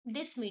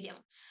this medium,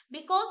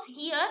 because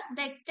here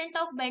the extent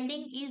of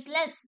bending is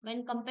less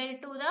when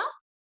compared to the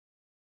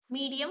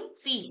medium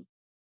P.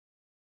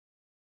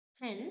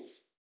 Hence,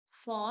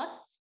 for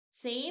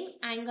same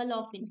angle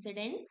of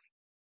incidence,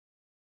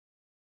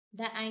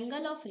 the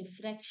angle of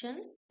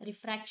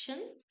refraction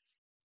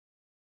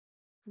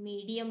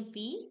medium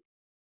P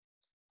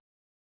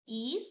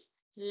is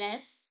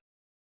less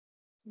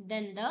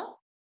than the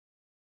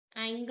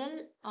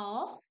angle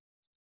of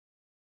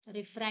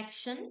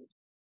refraction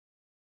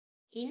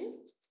in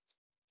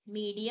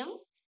medium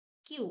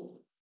Q.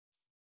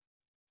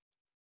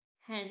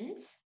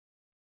 Hence,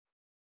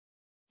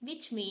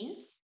 which means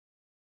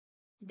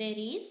there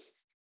is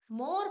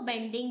more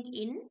bending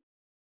in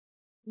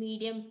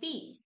medium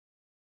P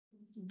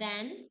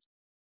than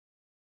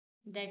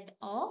that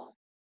of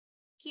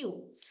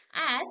Q.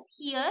 As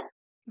here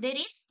there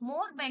is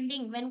more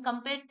bending when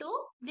compared to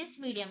this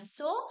medium.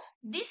 So,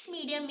 this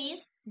medium is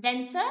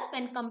denser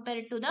when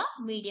compared to the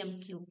medium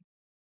Q.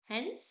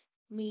 Hence,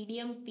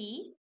 medium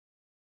P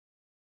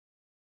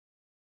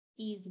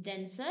is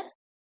denser,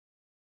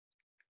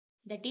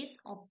 that is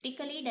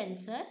optically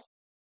denser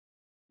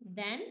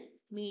than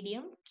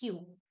medium Q.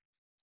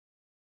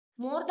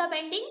 More the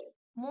bending,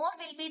 more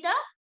will be the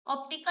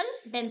optical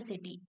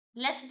density.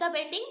 Less the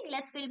bending,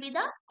 less will be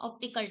the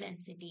optical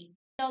density.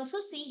 Also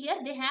see here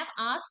they have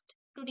asked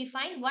to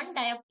define one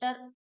diopter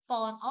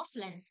power of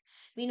lens.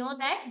 We know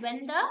that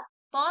when the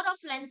power of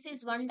lens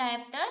is 1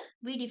 diopter,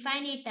 we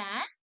define it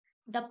as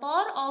the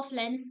power of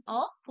lens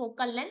of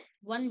focal length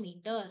 1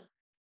 meter.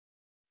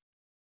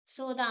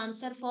 So the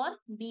answer for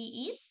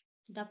B is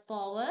the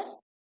power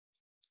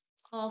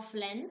of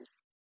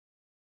lens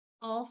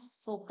of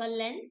focal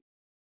length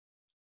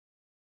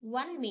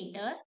 1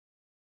 meter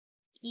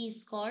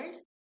is called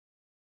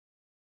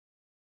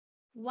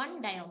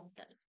 1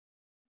 diopter.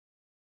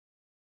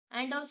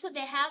 And also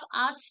they have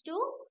asked to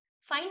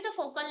find the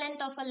focal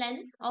length of a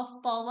lens of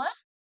power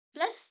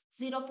plus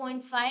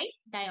 0.5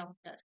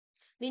 diopter.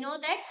 We know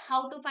that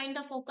how to find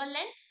the focal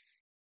length.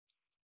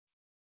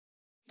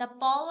 The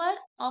power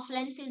of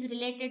lens is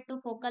related to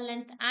focal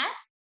length as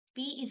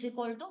P is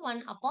equal to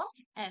 1 upon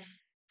F.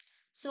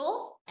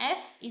 So,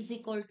 F is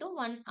equal to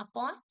 1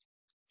 upon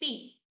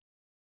P.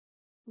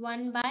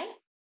 1 by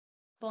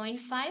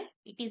 0.5,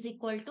 it is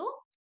equal to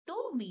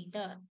 2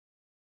 meter.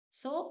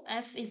 So,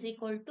 F is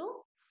equal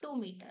to 2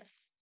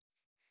 meters.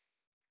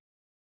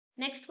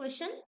 Next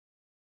question.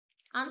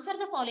 Answer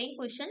the following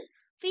question.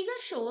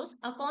 Figure shows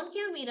a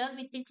concave mirror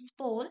with its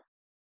pole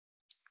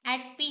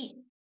at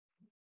P,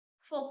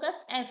 focus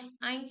F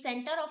and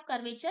center of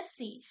curvature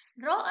C.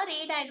 Draw a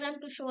ray diagram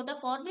to show the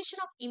formation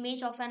of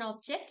image of an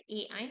object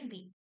A and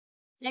B.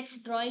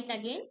 Let's draw it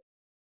again.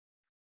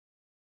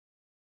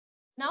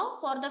 Now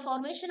for the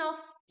formation of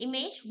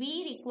image,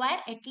 we require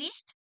at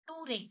least 2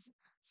 rays.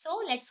 So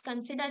let's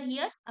consider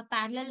here a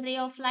parallel ray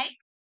of light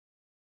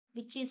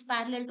which is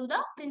parallel to the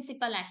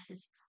principal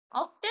axis.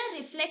 After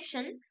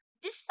reflection,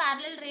 this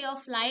parallel ray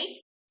of light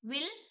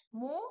will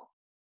move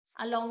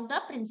along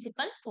the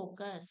principal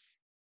focus.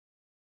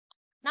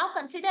 Now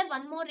consider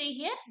one more ray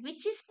here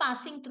which is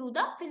passing through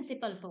the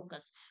principal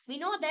focus. We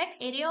know that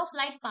a ray of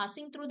light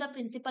passing through the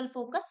principal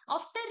focus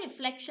after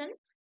reflection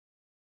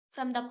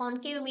from the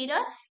concave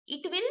mirror,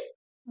 it will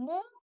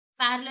move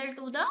parallel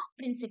to the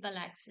principal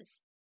axis.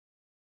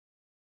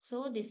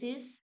 So this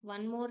is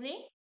one more ray.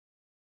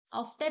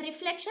 After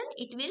reflection,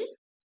 it will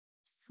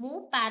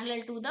move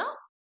parallel to the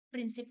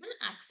principal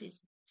axis.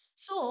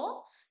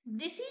 So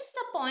this is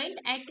the point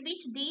at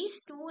which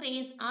these two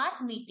rays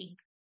are meeting.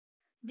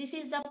 This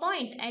is the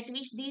point at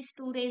which these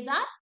two rays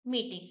are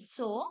meeting.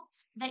 So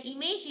the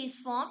image is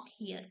formed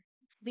here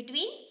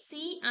between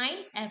C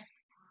and F.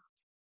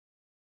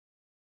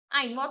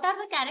 And what are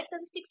the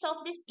characteristics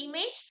of this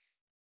image?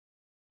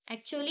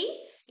 Actually,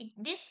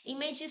 this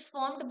image is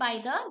formed by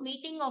the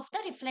meeting of the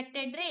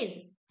reflected rays.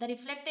 The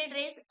reflected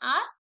rays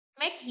are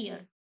met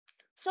here.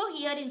 So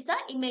here is the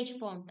image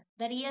formed.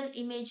 The real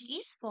image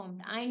is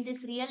formed and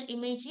this real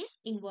image is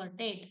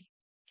inverted.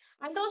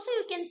 And also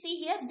you can see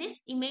here this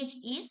image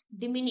is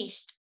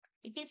diminished.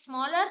 It is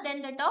smaller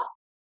than that of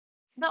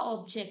the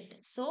object.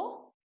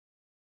 So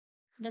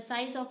the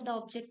size of the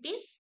object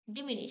is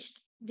diminished.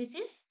 This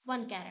is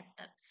one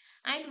character.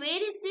 And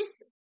where is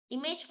this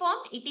image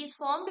formed? It is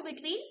formed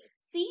between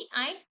C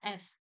and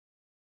F.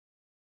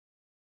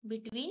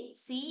 Between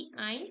C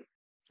and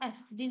F.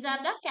 These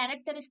are the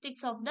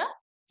characteristics of the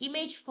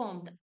image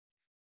formed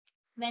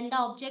when the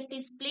object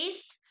is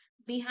placed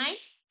behind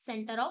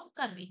center of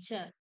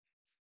curvature.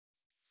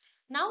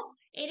 Now,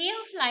 a ray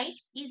of light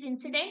is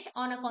incident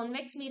on a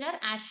convex mirror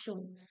as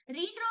shown.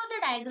 Redraw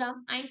the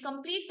diagram and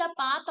complete the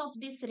path of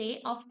this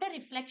ray after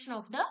reflection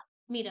of the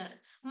mirror.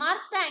 Mark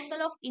the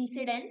angle of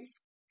incidence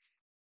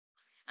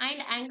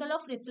and angle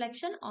of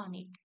reflection on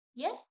it.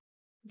 Yes,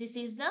 this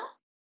is the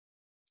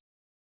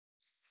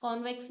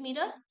convex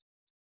mirror.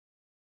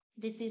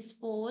 This is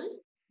pole.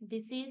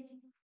 This is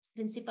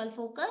principal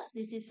focus.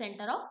 This is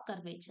center of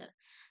curvature.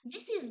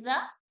 This is the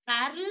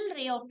parallel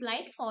ray of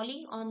light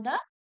falling on the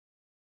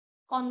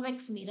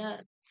convex mirror.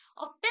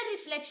 After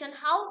reflection,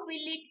 how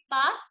will it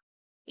pass?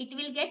 It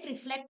will get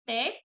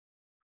reflected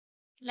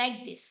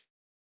like this,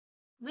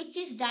 which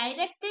is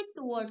directed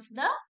towards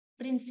the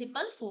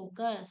principal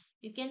focus.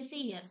 You can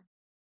see here.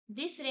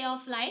 This ray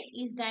of light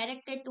is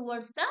directed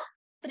towards the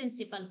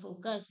principal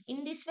focus.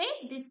 In this way,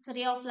 this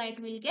ray of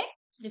light will get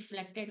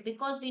reflected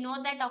because we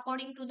know that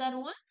according to the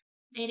rule,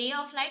 a ray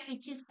of light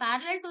which is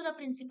parallel to the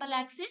principal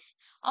axis,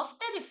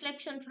 after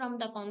reflection from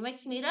the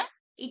convex mirror,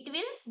 it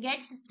will get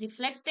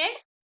reflected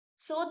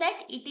so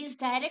that it is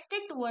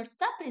directed towards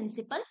the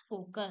principal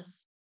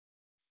focus.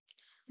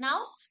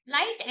 Now,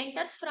 light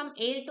enters from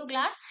air to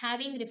glass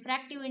having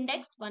refractive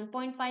index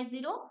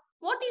 1.50.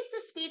 What is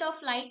the speed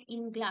of light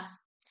in glass?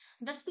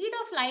 The speed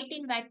of light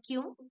in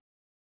vacuum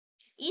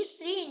is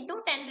 3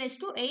 into 10 raised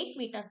to 8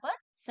 meter per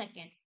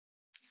second.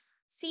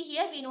 See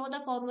here we know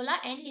the formula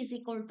n is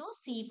equal to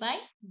C by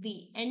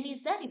V. N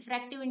is the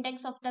refractive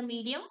index of the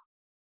medium.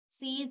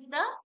 C is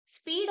the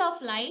speed of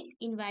light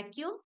in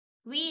vacuum.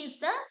 V is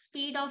the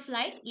speed of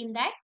light in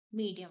that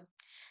medium.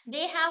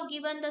 They have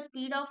given the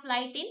speed of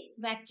light in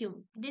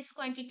vacuum. This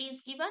quantity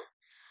is given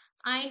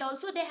and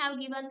also they have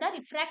given the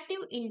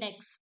refractive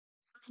index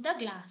of the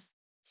glass.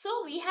 So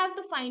we have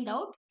to find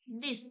out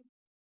this,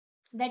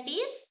 that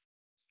is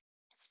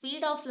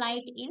speed of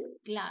light in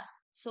glass.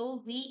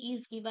 So V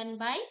is given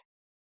by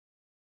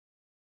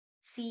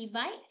C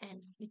by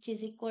N, which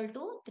is equal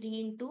to 3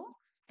 into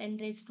 10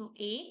 raised to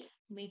 8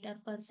 meter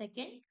per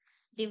second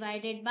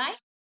divided by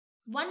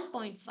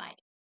 1.5.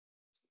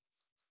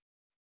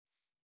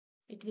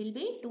 It will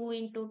be 2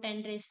 into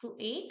 10 raised to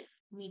 8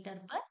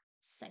 meter per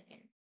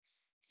second.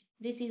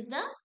 This is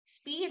the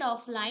speed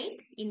of light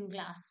in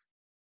glass.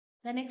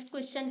 The next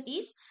question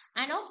is,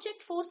 an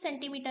object 4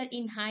 cm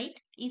in height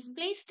is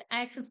placed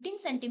at 15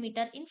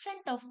 cm in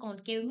front of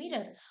concave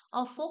mirror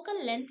of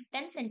focal length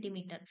 10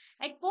 cm.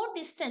 At what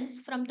distance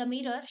from the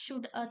mirror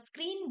should a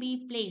screen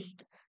be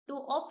placed to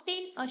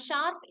obtain a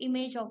sharp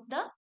image of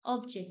the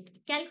object?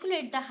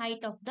 Calculate the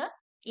height of the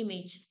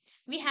image.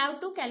 We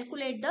have to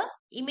calculate the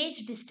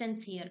image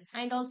distance here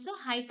and also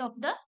height of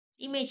the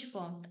image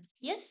formed.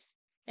 Yes,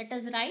 let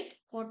us write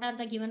what are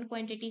the given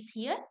quantities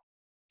here.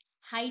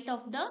 Height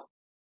of the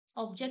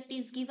object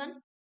is given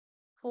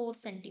 4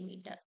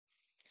 centimeter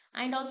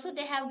and also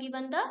they have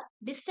given the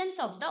distance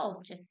of the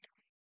object.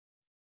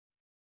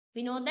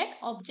 We know that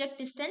object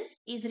distance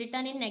is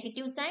written in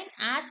negative sign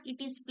as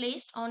it is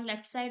placed on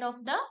left side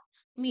of the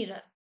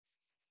mirror.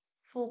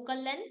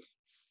 Focal length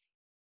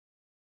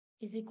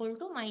is equal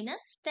to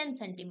minus 10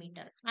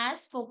 centimeter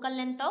as focal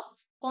length of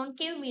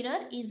concave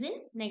mirror is in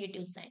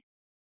negative sign.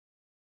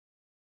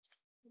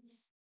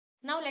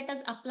 Now let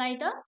us apply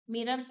the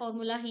mirror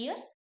formula here.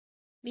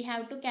 We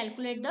have to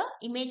calculate the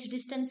image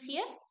distance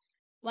here.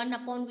 1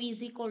 upon V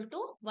is equal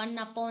to 1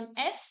 upon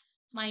F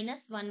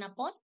minus 1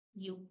 upon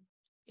U.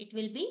 It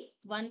will be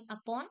 1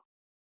 upon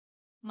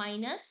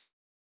minus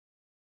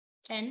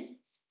 10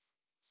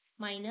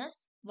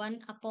 minus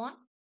 1 upon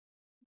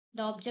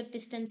the object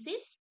distance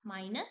is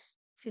minus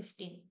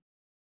 15.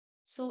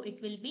 So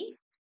it will be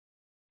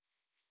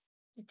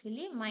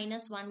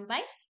minus 1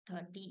 by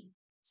 30.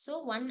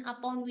 So 1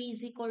 upon V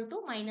is equal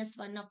to minus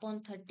 1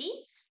 upon 30.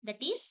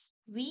 That is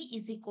V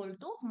is equal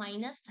to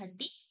minus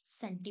 30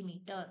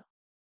 centimeter.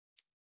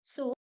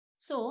 So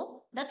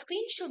So the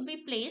screen should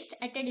be placed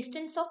at a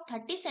distance of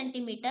 30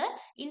 centimeter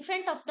in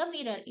front of the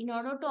mirror in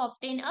order to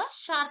obtain a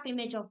sharp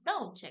image of the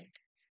object.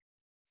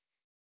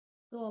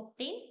 To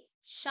obtain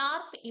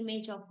sharp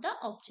image of the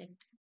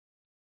object.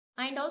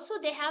 And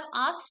also they have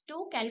asked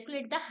to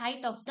calculate the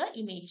height of the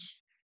image.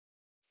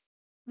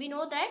 We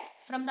know that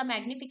from the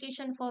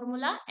magnification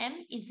formula,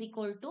 m is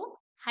equal to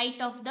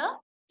height of the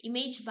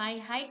image by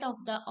height of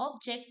the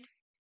object,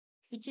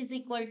 which is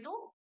equal to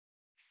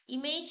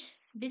image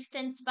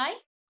distance by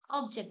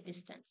object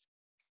distance.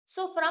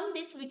 So from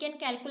this we can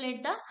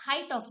calculate the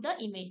height of the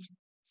image.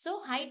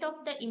 So height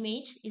of the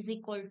image is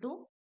equal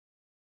to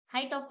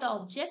height of the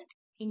object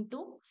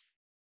into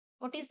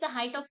what is the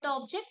height of the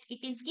object?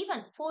 It is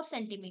given 4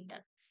 centimeter.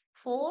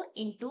 4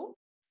 into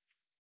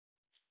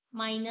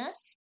minus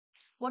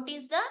what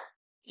is the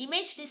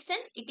image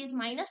distance? It is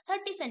minus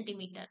 30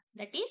 centimeter.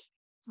 That is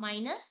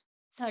minus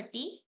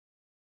 30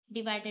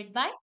 divided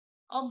by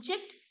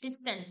object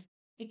distance.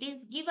 It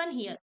is given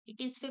here. It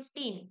is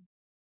 15.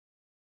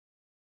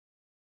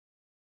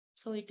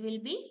 So it will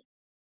be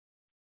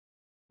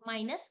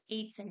minus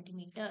 8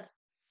 centimeter.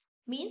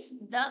 Means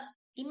the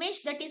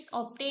image that is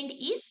obtained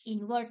is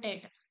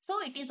inverted.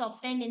 So it is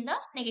obtained in the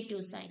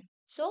negative sign.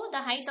 So the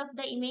height of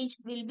the image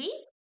will be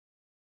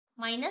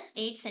minus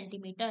 8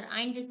 centimeter,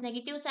 and this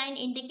negative sign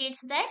indicates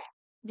that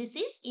this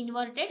is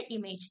inverted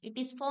image. It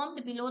is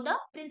formed below the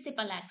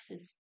principal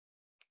axis.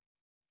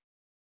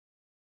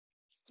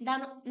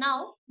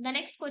 Now the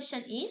next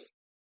question is,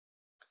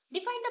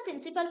 define the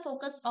principal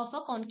focus of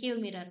a concave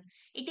mirror.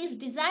 It is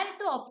desired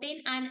to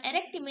obtain an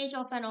erect image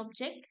of an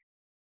object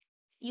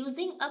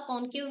using a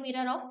concave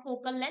mirror of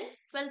focal length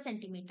 12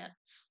 centimeter.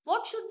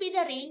 What should be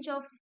the range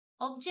of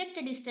object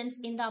distance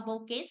in the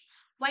above case?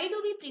 Why do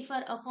we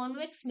prefer a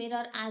convex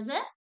mirror as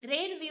a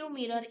rear view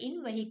mirror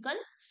in vehicle?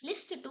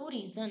 List 2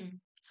 reasons.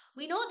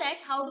 We know that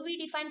how do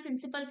we define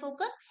principal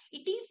focus?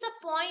 It is the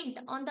point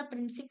on the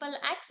principal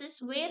axis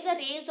where the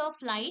rays of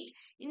light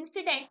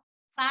incident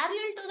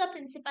parallel to the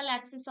principal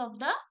axis of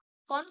the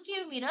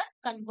concave mirror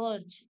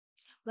converge.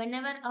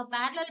 Whenever a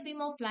parallel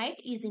beam of light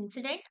is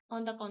incident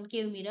on the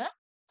concave mirror,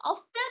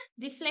 after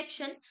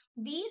reflection,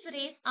 these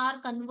rays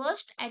are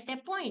converged at a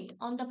point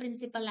on the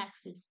principal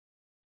axis.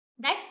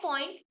 That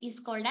point is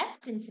called as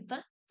principal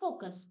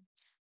focus.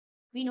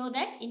 We know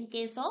that in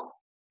case of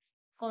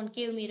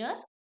concave mirror,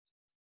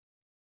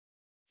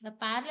 the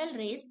parallel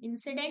rays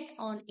incident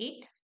on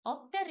it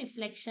after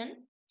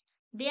reflection,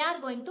 they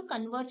are going to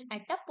converge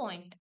at a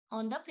point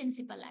on the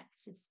principal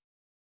axis.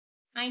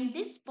 And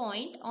this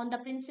point on the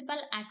principal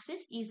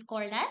axis is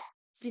called as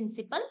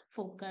principal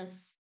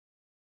focus.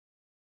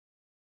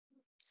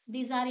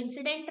 These are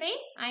incident ray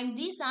and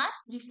these are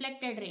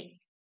reflected ray.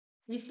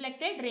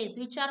 Reflected rays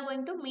which are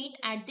going to meet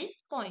at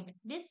this point.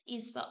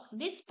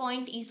 This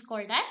point is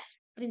called as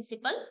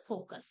principal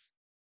focus.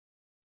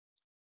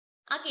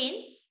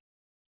 Again,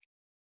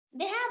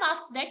 they have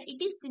asked that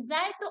it is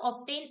desired to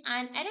obtain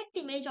an erect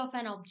image of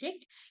an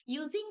object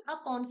using a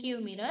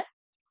concave mirror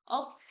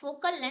of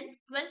focal length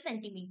 12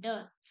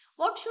 centimeter.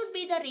 What should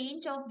be the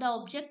range of the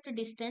object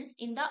distance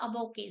in the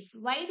above case?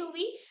 Why do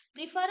we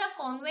prefer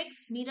a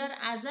convex mirror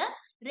as a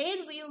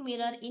rear view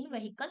mirror in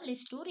vehicle?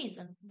 List 2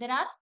 reasons. There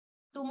are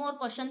 2 more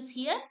questions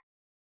here.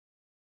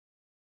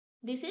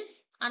 This is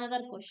another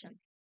question.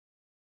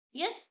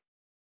 Yes.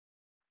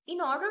 In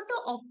order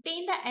to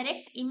obtain the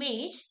erect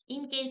image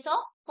in case of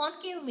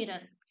concave mirror,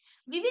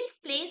 we will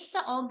place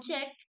the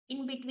object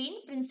in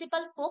between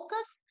principal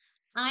focus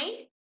and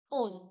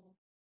pole.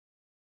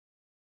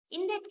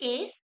 In that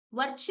case,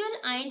 virtual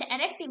and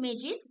erect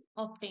image is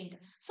obtained.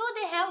 So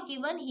they have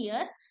given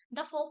here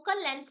the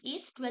focal length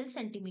is 12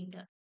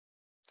 centimeter.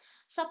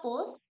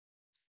 Suppose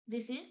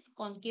this is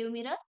concave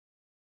mirror,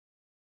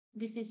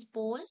 this is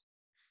pole,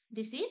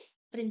 this is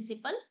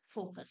principal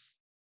focus.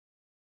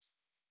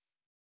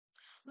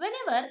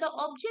 Whenever the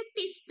object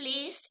is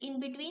placed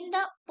in between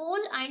the pole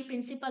and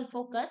principal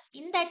focus,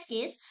 in that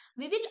case,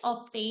 we will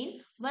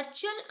obtain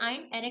virtual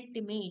and erect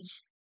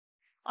image.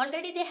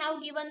 Already they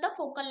have given the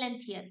focal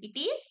length here. It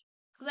is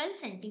 12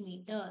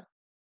 centimeter.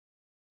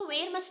 So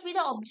where must be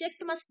the object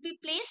must be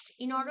placed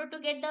in order to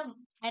get the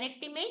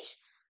erect image?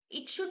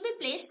 It should be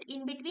placed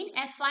in between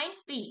F and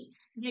P.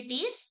 That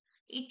is,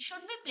 it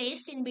should be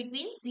placed in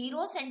between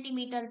 0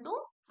 centimeter to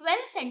 12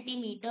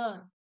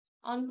 centimeter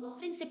on the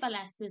principal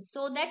axis,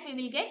 so that we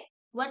will get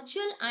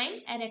virtual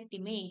and erect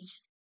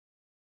image.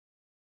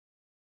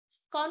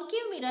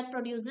 Concave mirror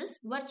produces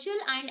virtual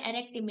and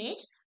erect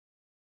image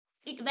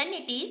when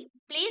it is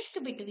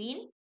placed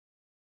between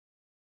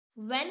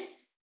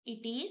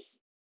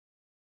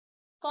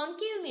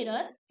concave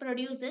mirror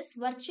produces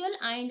virtual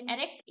and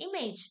erect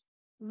image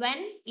when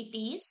it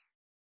is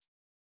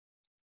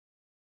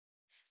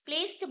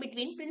placed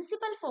between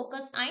principal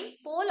focus and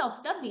pole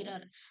of the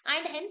mirror,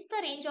 and hence the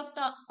range of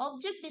the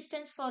object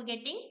distance for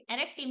getting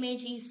erect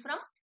image is from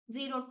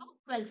 0 to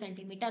 12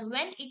 centimeter.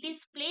 When it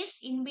is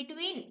placed in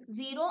between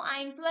 0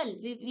 and 12,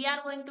 we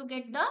are going to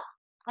get the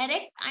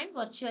erect and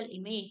virtual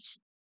image.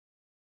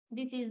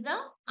 This is the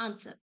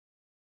answer.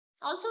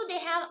 Also, they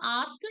have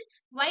asked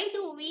why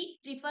do we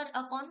prefer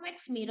a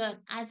convex mirror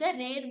as a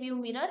rear view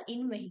mirror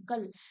in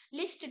vehicle?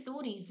 List two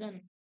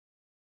reasons.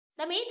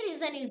 The main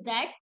reason is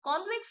that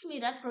convex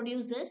mirror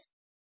produces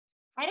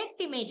erect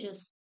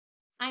images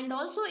and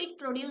also it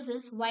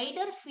produces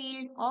wider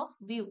field of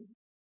view.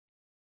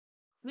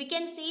 We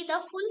can see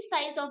the full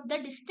size of the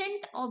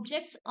distant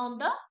objects on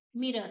the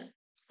mirror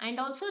and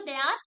also they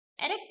are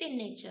erect in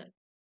nature.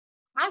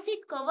 As it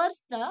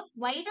covers the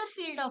wider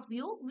field of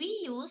view,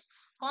 we use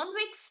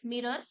convex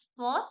mirrors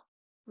for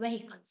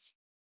vehicles.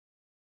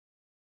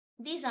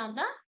 These are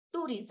the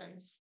two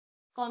reasons.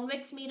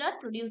 Convex mirror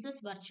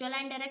produces virtual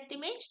and direct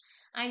image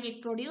and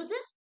it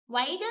produces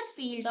wider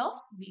field of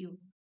view.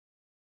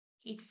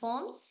 It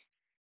forms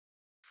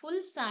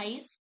full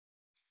size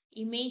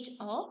image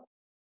of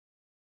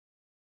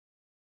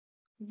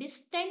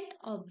distant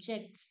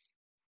objects.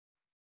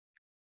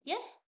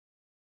 Yes.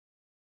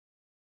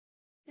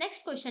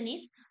 Next question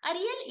is a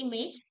real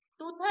image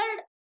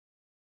two-third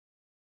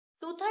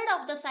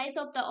of the size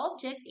of the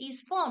object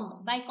is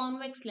formed by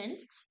convex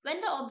lens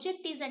when the object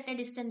is at a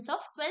distance of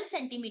 12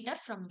 cm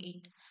from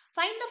it.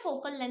 Find the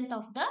focal length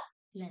of the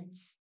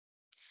lens.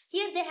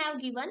 Here they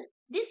have given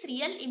this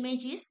real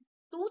image is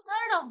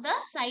two-third of the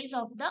size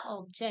of the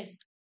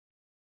object.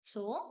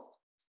 So,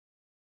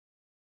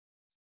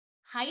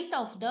 height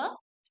of the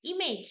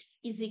image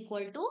is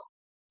equal to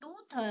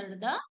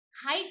two-third the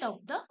height of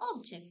the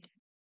object.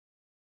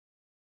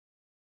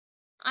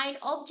 And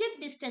object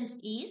distance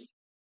is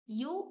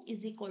u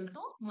is equal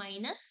to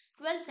minus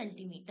 12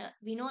 centimeter.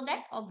 We know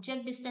that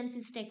object distance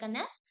is taken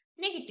as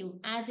negative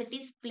as it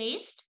is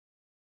placed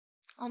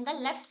on the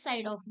left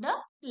side of the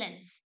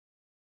lens.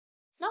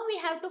 Now we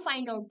have to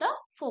find out the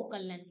focal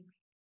length.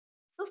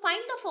 To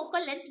find the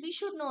focal length, we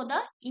should know the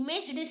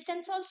image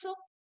distance also.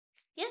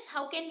 Yes,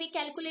 how can we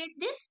calculate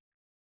this?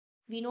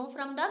 We know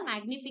from the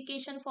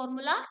magnification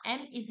formula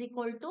m is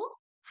equal to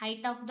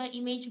height of the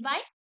image by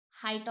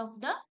height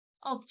of the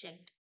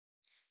object,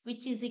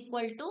 which is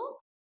equal to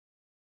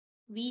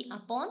V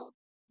upon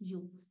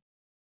U.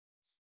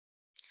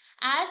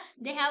 As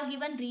they have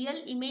given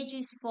real image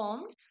is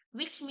formed,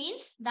 which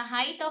means the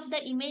height of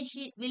the image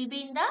will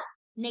be in the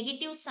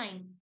negative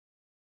sign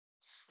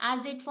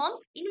as it forms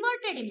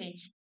inverted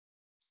image.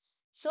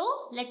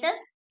 So let us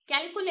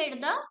calculate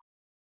the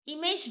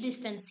image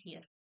distance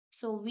here.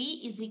 So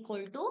V is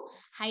equal to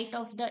height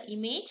of the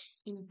image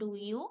into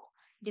U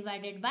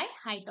divided by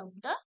height of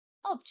the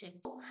object.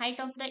 Height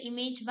of the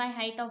image by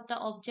height of the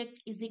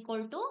object is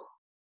equal to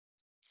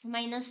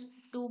minus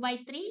 2 by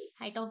 3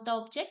 height of the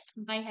object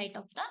by height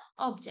of the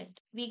object.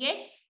 We get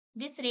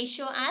this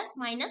ratio as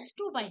minus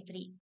 2 by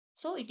 3.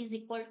 So it is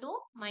equal to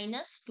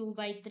minus 2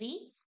 by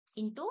 3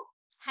 into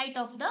height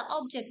of the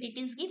object. It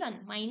is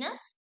given minus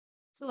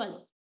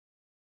 12.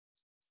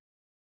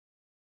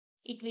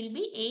 It will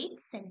be 8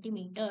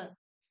 centimeter.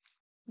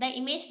 The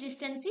image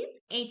distance is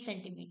 8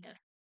 centimeter.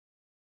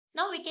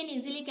 Now we can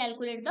easily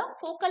calculate the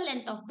focal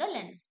length of the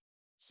lens.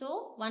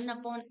 So 1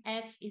 upon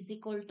f is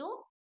equal to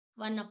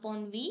 1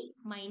 upon v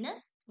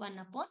minus 1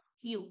 upon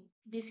u.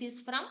 This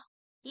is from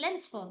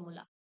lens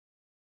formula.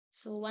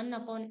 So 1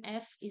 upon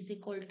f is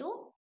equal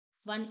to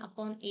 1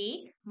 upon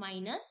 8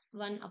 minus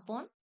 1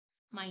 upon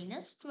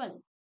minus 12.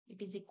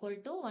 It is equal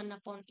to 1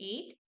 upon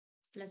 8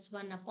 plus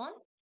 1 upon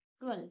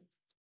 12.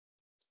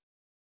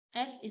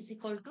 F is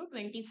equal to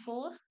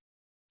 24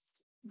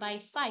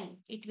 by 5.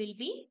 It will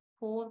be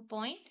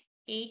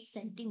 4.8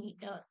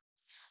 centimeter.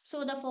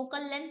 So the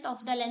focal length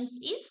of the lens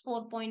is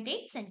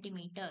 4.8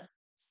 centimeter.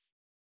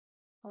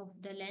 Of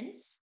the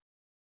lens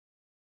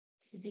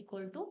is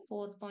equal to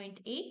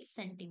 4.8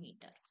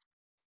 centimeter.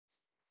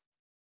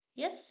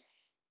 Yes.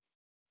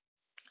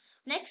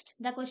 Next,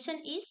 the question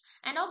is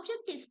an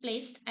object is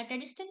placed at a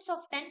distance of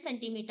 10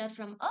 centimeter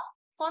from a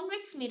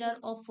convex mirror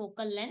of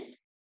focal length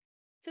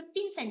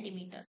 15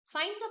 centimeter.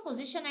 Find the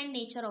position and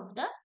nature of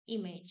the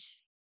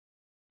image.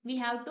 We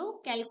have to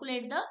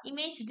calculate the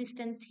image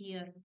distance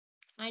here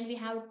and we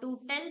have to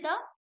tell the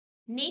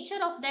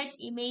nature of that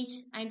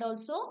image and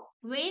also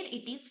where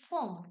it is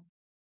formed.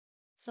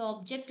 So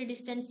object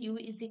distance u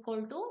is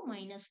equal to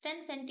minus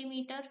 10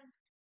 centimeter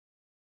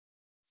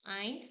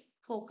and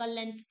focal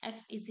length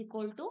f is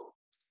equal to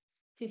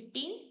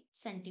 15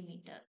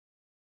 centimeter.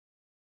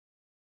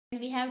 And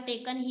we have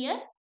taken here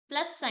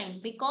plus sign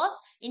because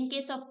in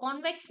case of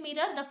convex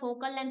mirror the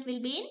focal length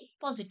will be in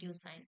positive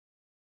sign.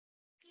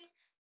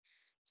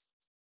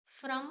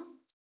 From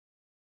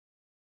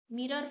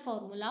mirror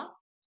formula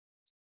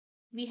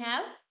we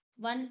have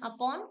 1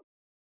 upon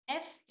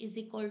f is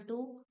equal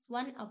to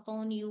 1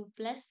 upon u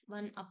plus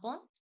 1 upon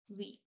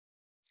v.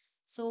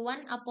 So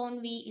 1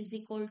 upon v is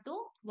equal to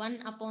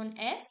 1 upon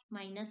f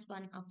minus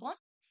 1 upon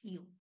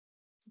u.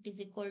 It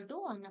is equal to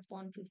 1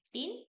 upon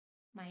 15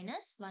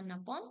 minus 1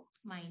 upon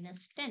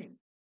minus 10.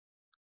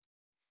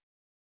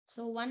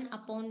 So 1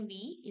 upon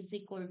v is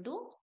equal to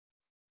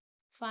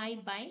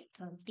 5 by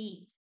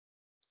 30.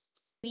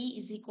 V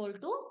is equal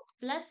to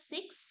plus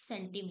 6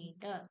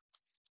 centimeter.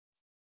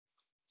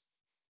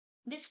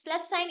 This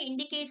plus sign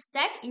indicates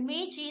that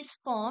image is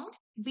formed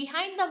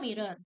behind the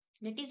mirror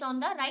That is on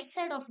the right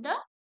side of the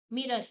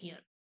mirror here.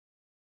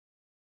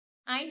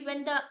 And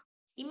when the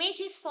image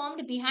is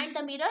formed behind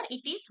the mirror,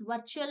 it is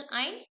virtual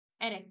and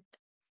erect.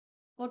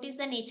 What is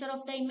the nature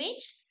of the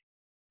image?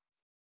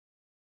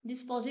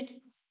 This positive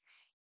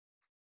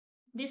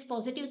This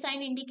positive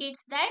sign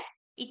indicates that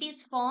it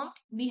is formed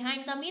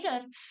behind the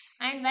mirror,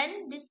 and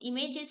when this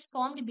image is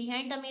formed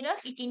behind the mirror,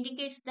 it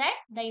indicates that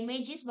the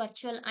image is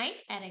virtual and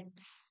erect.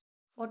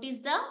 What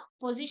is the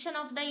position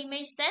of the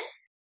image then?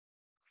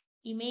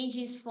 Image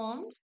is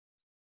formed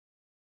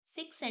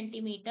 6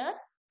 centimeter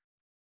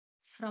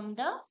from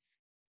the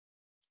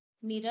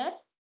mirror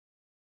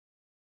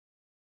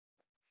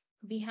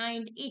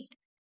behind it,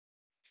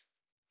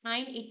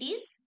 and it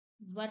is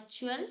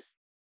virtual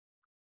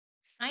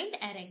and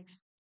erect.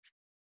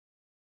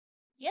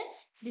 Yes,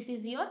 this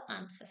is your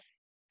answer.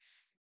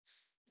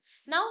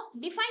 Now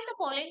define the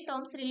following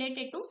terms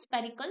related to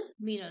spherical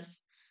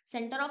mirrors: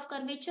 center of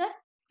curvature,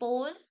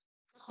 pole,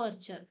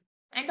 aperture,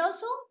 and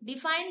also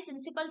define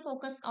principal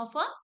focus of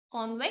a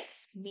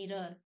convex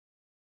mirror.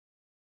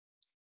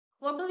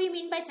 What do we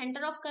mean by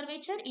center of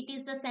curvature? It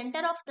is the center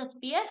of the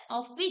sphere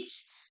of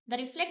which the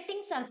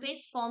reflecting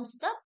surface forms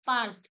the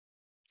part,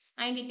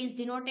 and it is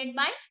denoted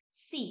by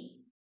C.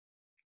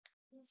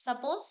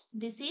 Suppose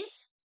this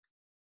is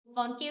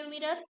concave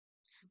mirror.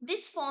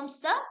 This forms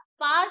the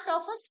part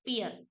of a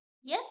sphere.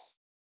 Yes,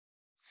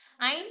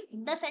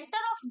 and the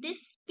center of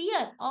this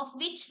sphere of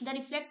which the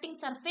reflecting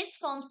surface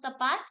forms the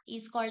part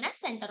is called as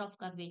center of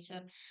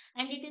curvature,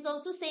 and it is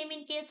also same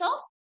in case of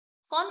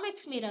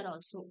convex mirror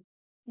also.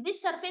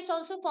 This surface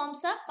also forms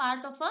a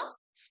part of a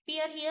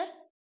sphere here,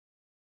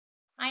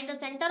 and the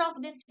center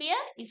of this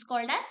sphere is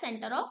called as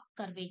center of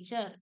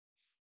curvature.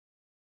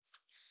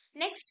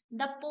 Next,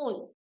 the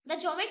pole. The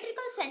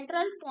geometrical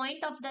central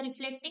point of the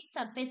reflecting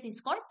surface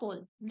is called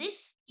pole.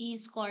 This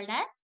is called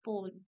as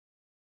pole.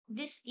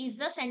 This is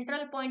the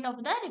central point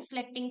of the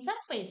reflecting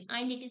surface,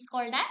 and it is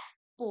called as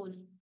pole.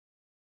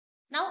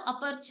 Now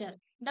aperture.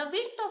 The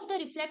width of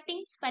the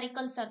reflecting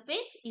spherical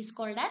surface is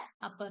called as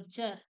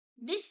aperture.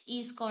 This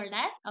is called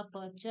as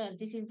aperture.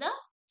 This is the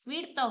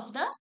width of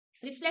the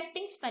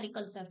reflecting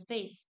spherical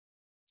surface.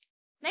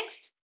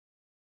 Next,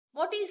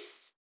 what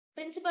is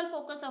principal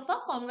focus of a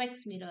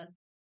convex mirror?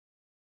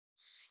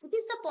 It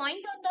is the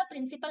point on the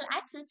principal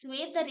axis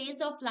where the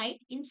rays of light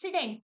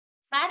incident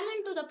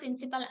parallel to the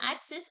principal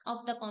axis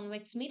of the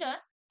convex mirror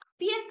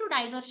appear to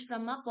diverge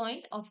from a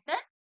point of the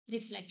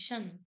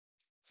reflection.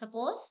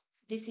 Suppose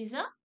this is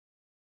a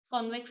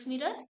convex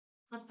mirror,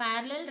 a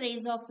parallel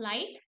rays of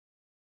light.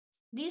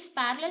 These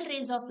parallel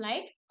rays of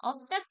light,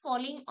 after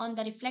falling on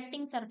the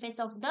reflecting surface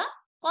of the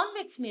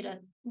convex mirror,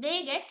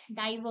 they get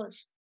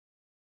diverged.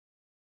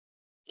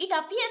 It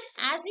appears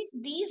as if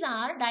these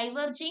are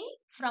diverging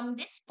from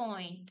this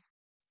point.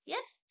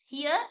 Yes,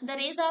 here the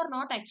rays are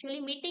not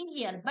actually meeting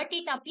here, but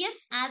it appears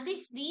as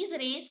if these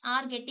rays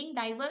are getting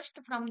diverged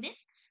from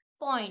this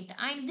point,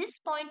 and this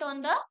point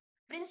on the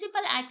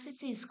principal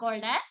axis is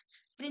called as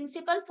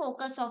principal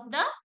focus of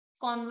the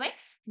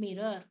convex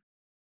mirror.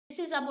 This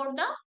is about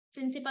the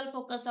principal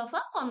focus of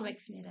a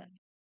convex mirror.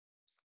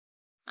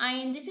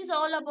 And this is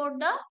all about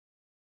the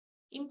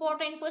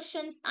important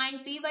questions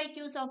and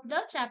PYQs of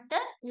the chapter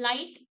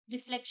Light,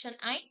 Reflection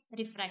and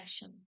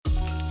Refraction.